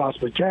long as you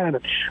possibly can.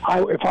 And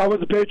if I was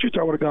the Patriots,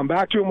 I would have gone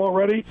back to him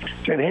already,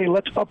 saying, hey,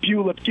 let's up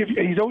you, let's give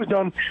you. He's always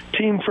done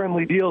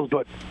team-friendly deals,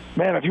 but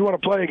man, if you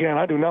want to play again,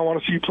 I do not want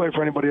to see you play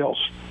for anybody else.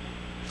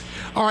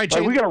 All right,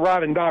 Jay. We got to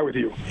ride and die with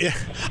you. Yeah.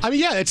 I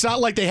mean, it's not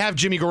like they have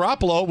Jimmy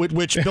Garoppolo,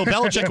 which Bill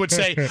Belichick would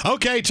say,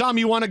 okay, Tom,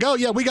 you want to go?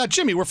 Yeah, we got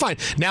Jimmy. We're fine.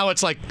 Now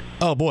it's like,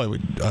 oh, boy,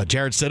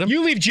 Jared Stidham?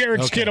 You leave Jared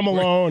Stidham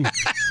alone.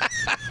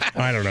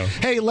 I don't know.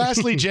 Hey,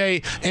 lastly,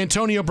 Jay,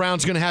 Antonio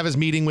Brown's going to have his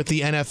meeting with the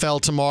NFL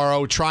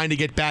tomorrow, trying to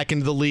get back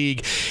into the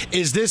league.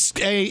 Is this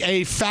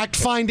a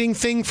fact-finding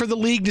thing for the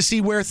league to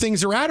see where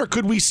things are at, or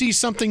could we see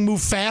something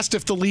move fast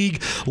if the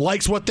league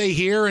likes what they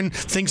hear and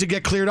things would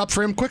get cleared up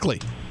for him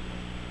quickly?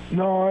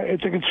 No, I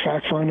think it's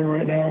fact-finding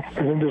right now.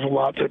 I think there's a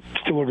lot that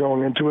still are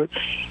going into it.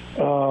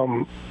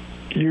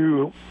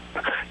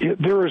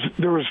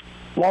 There was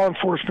law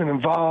enforcement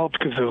involved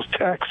because there was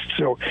texts,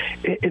 so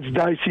it's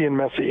dicey and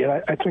messy.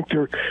 And I think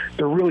they're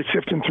really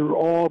sifting through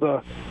all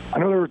the. I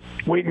know they're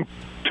waiting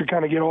to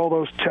kind of get all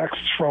those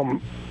texts from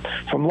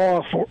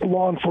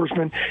law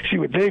enforcement, see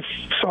what they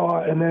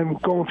saw, and then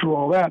going through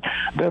all that,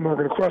 then they're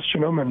going to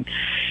question them. And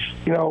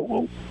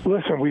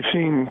listen, we've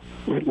seen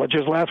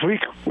just last week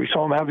we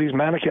saw him have these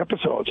manic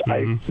episodes.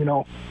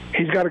 Mm-hmm.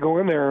 He's got to go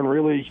in there and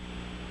really,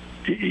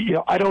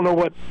 I don't know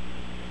what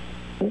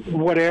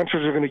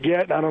answers are going to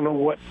get. I don't know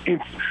what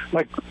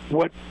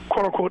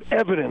quote unquote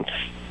evidence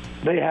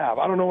they have.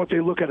 I don't know what they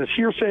look at as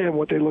hearsay and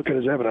what they look at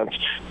as evidence.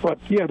 But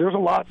yeah,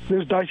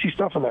 there's dicey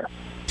stuff in there.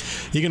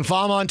 You can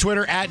follow him on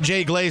Twitter at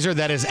Jay Glazer.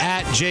 That is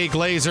at Jay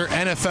Glazer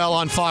NFL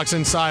on Fox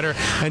Insider.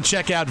 And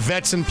check out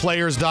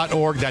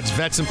vetsandplayers.org. That's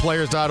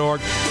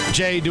vetsandplayers.org.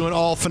 Jay doing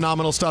all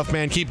phenomenal stuff,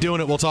 man. Keep doing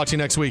it. We'll talk to you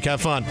next week.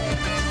 Have fun.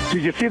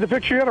 Did you see the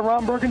picture yet of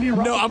Ron Burgundy?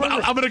 No, I'm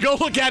going to go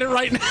look at it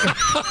right now.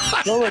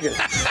 Go look at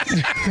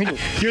it.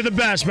 You're the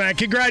best, man.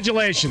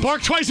 Congratulations.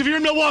 Bark twice if you're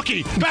in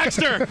Milwaukee.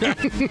 Baxter.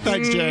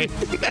 Thanks, Jay.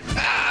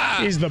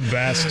 He's the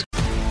best.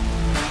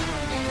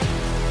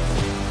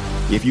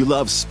 If you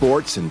love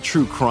sports and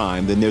true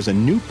crime, then there's a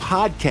new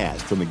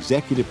podcast from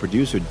executive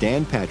producer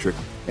Dan Patrick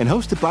and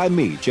hosted by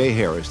me, Jay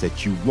Harris,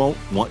 that you won't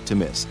want to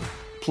miss.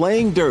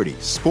 Playing Dirty: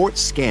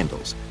 Sports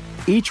Scandals.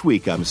 Each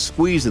week, I'm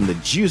squeezing the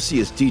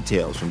juiciest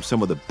details from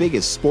some of the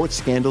biggest sports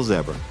scandals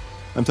ever.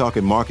 I'm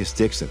talking Marcus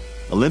Dixon,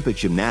 Olympic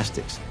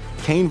gymnastics,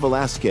 Cain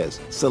Velasquez,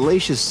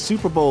 salacious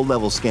Super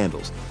Bowl-level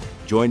scandals.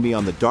 Join me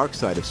on the dark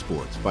side of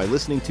sports by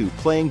listening to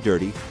Playing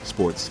Dirty: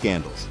 Sports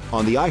Scandals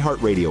on the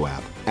iHeartRadio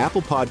app,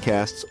 Apple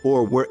Podcasts,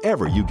 or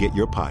wherever you get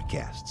your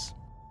podcasts.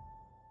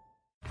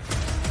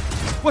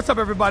 What's up,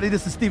 everybody?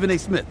 This is Stephen A.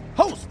 Smith,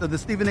 host of the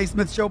Stephen A.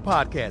 Smith Show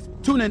podcast.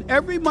 Tune in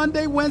every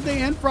Monday, Wednesday,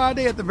 and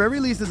Friday at the very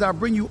least as I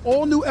bring you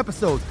all new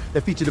episodes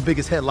that feature the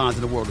biggest headlines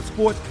in the world of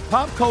sports,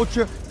 pop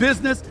culture,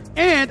 business,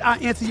 and I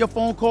answer your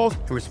phone calls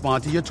and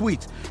respond to your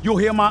tweets. You'll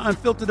hear my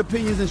unfiltered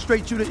opinions and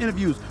straight-shooter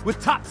interviews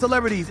with top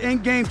celebrities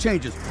and game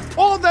changers.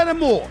 All that and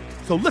more.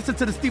 So listen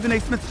to the Stephen A.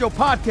 Smith Show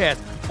podcast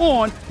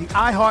on the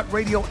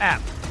iHeartRadio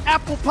app,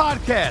 Apple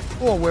Podcasts,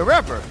 or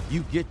wherever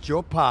you get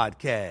your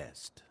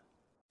podcast.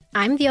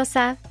 I'm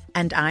Diosa.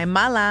 And I'm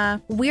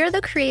Mala. We're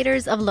the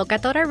creators of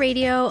Locatora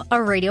Radio, a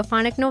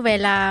radiophonic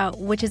novela,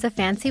 which is a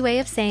fancy way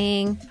of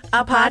saying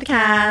a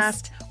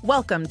podcast.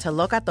 Welcome to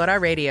Locatora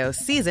Radio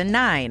Season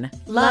 9.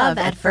 Love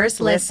at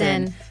First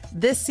Listen.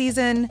 This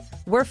season,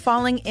 we're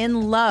falling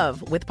in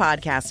love with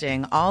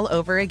podcasting all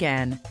over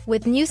again.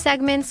 With new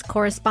segments,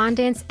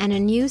 correspondence, and a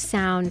new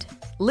sound.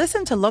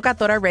 Listen to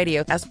Locatora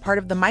Radio as part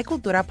of the My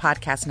Cultura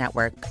Podcast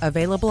Network.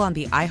 Available on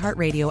the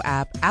iHeartRadio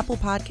app, Apple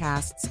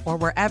Podcasts, or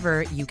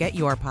wherever you get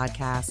your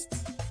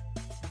podcasts.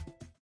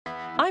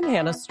 I'm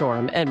Hannah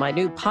Storm, and my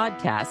new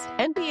podcast,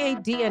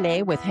 NBA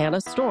DNA with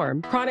Hannah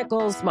Storm,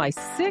 chronicles my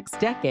 6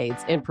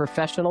 decades in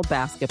professional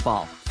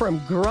basketball.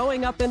 From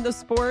growing up in the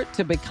sport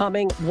to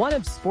becoming one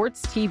of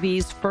sports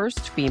TV's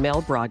first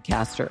female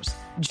broadcasters.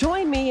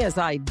 Join me as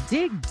I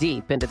dig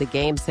deep into the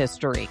game's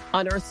history,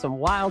 unearth some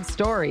wild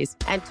stories,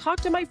 and talk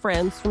to my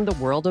friends from the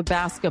world of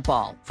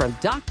basketball, from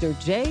Dr.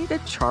 J to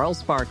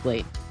Charles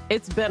Barkley.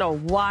 It's been a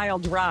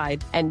wild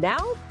ride, and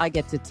now I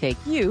get to take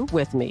you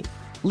with me.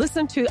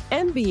 Listen to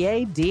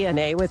NBA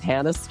DNA with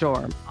Hannah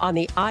Storm on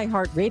the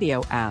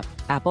iHeartRadio app,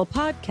 Apple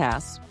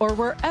Podcasts, or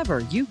wherever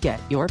you get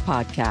your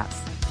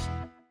podcasts.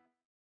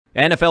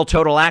 NFL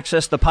Total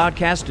Access, the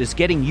podcast, is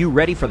getting you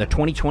ready for the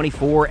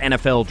 2024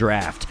 NFL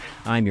Draft.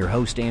 I'm your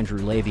host, Andrew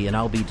Levy, and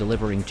I'll be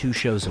delivering 2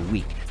 shows a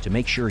week to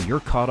make sure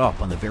you're caught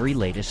up on the very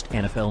latest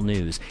NFL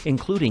news,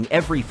 including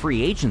every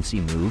free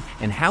agency move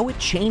and how it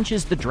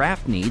changes the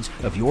draft needs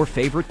of your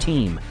favorite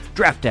team.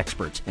 Draft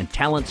experts and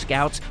talent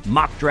scouts,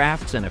 mock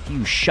drafts, and a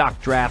few shock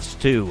drafts,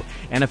 too.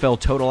 NFL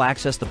Total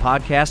Access, the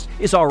podcast,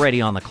 is already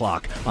on the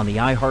clock on the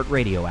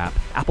iHeartRadio app,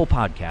 Apple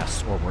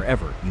Podcasts, or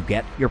wherever you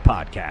get your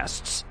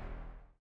podcasts.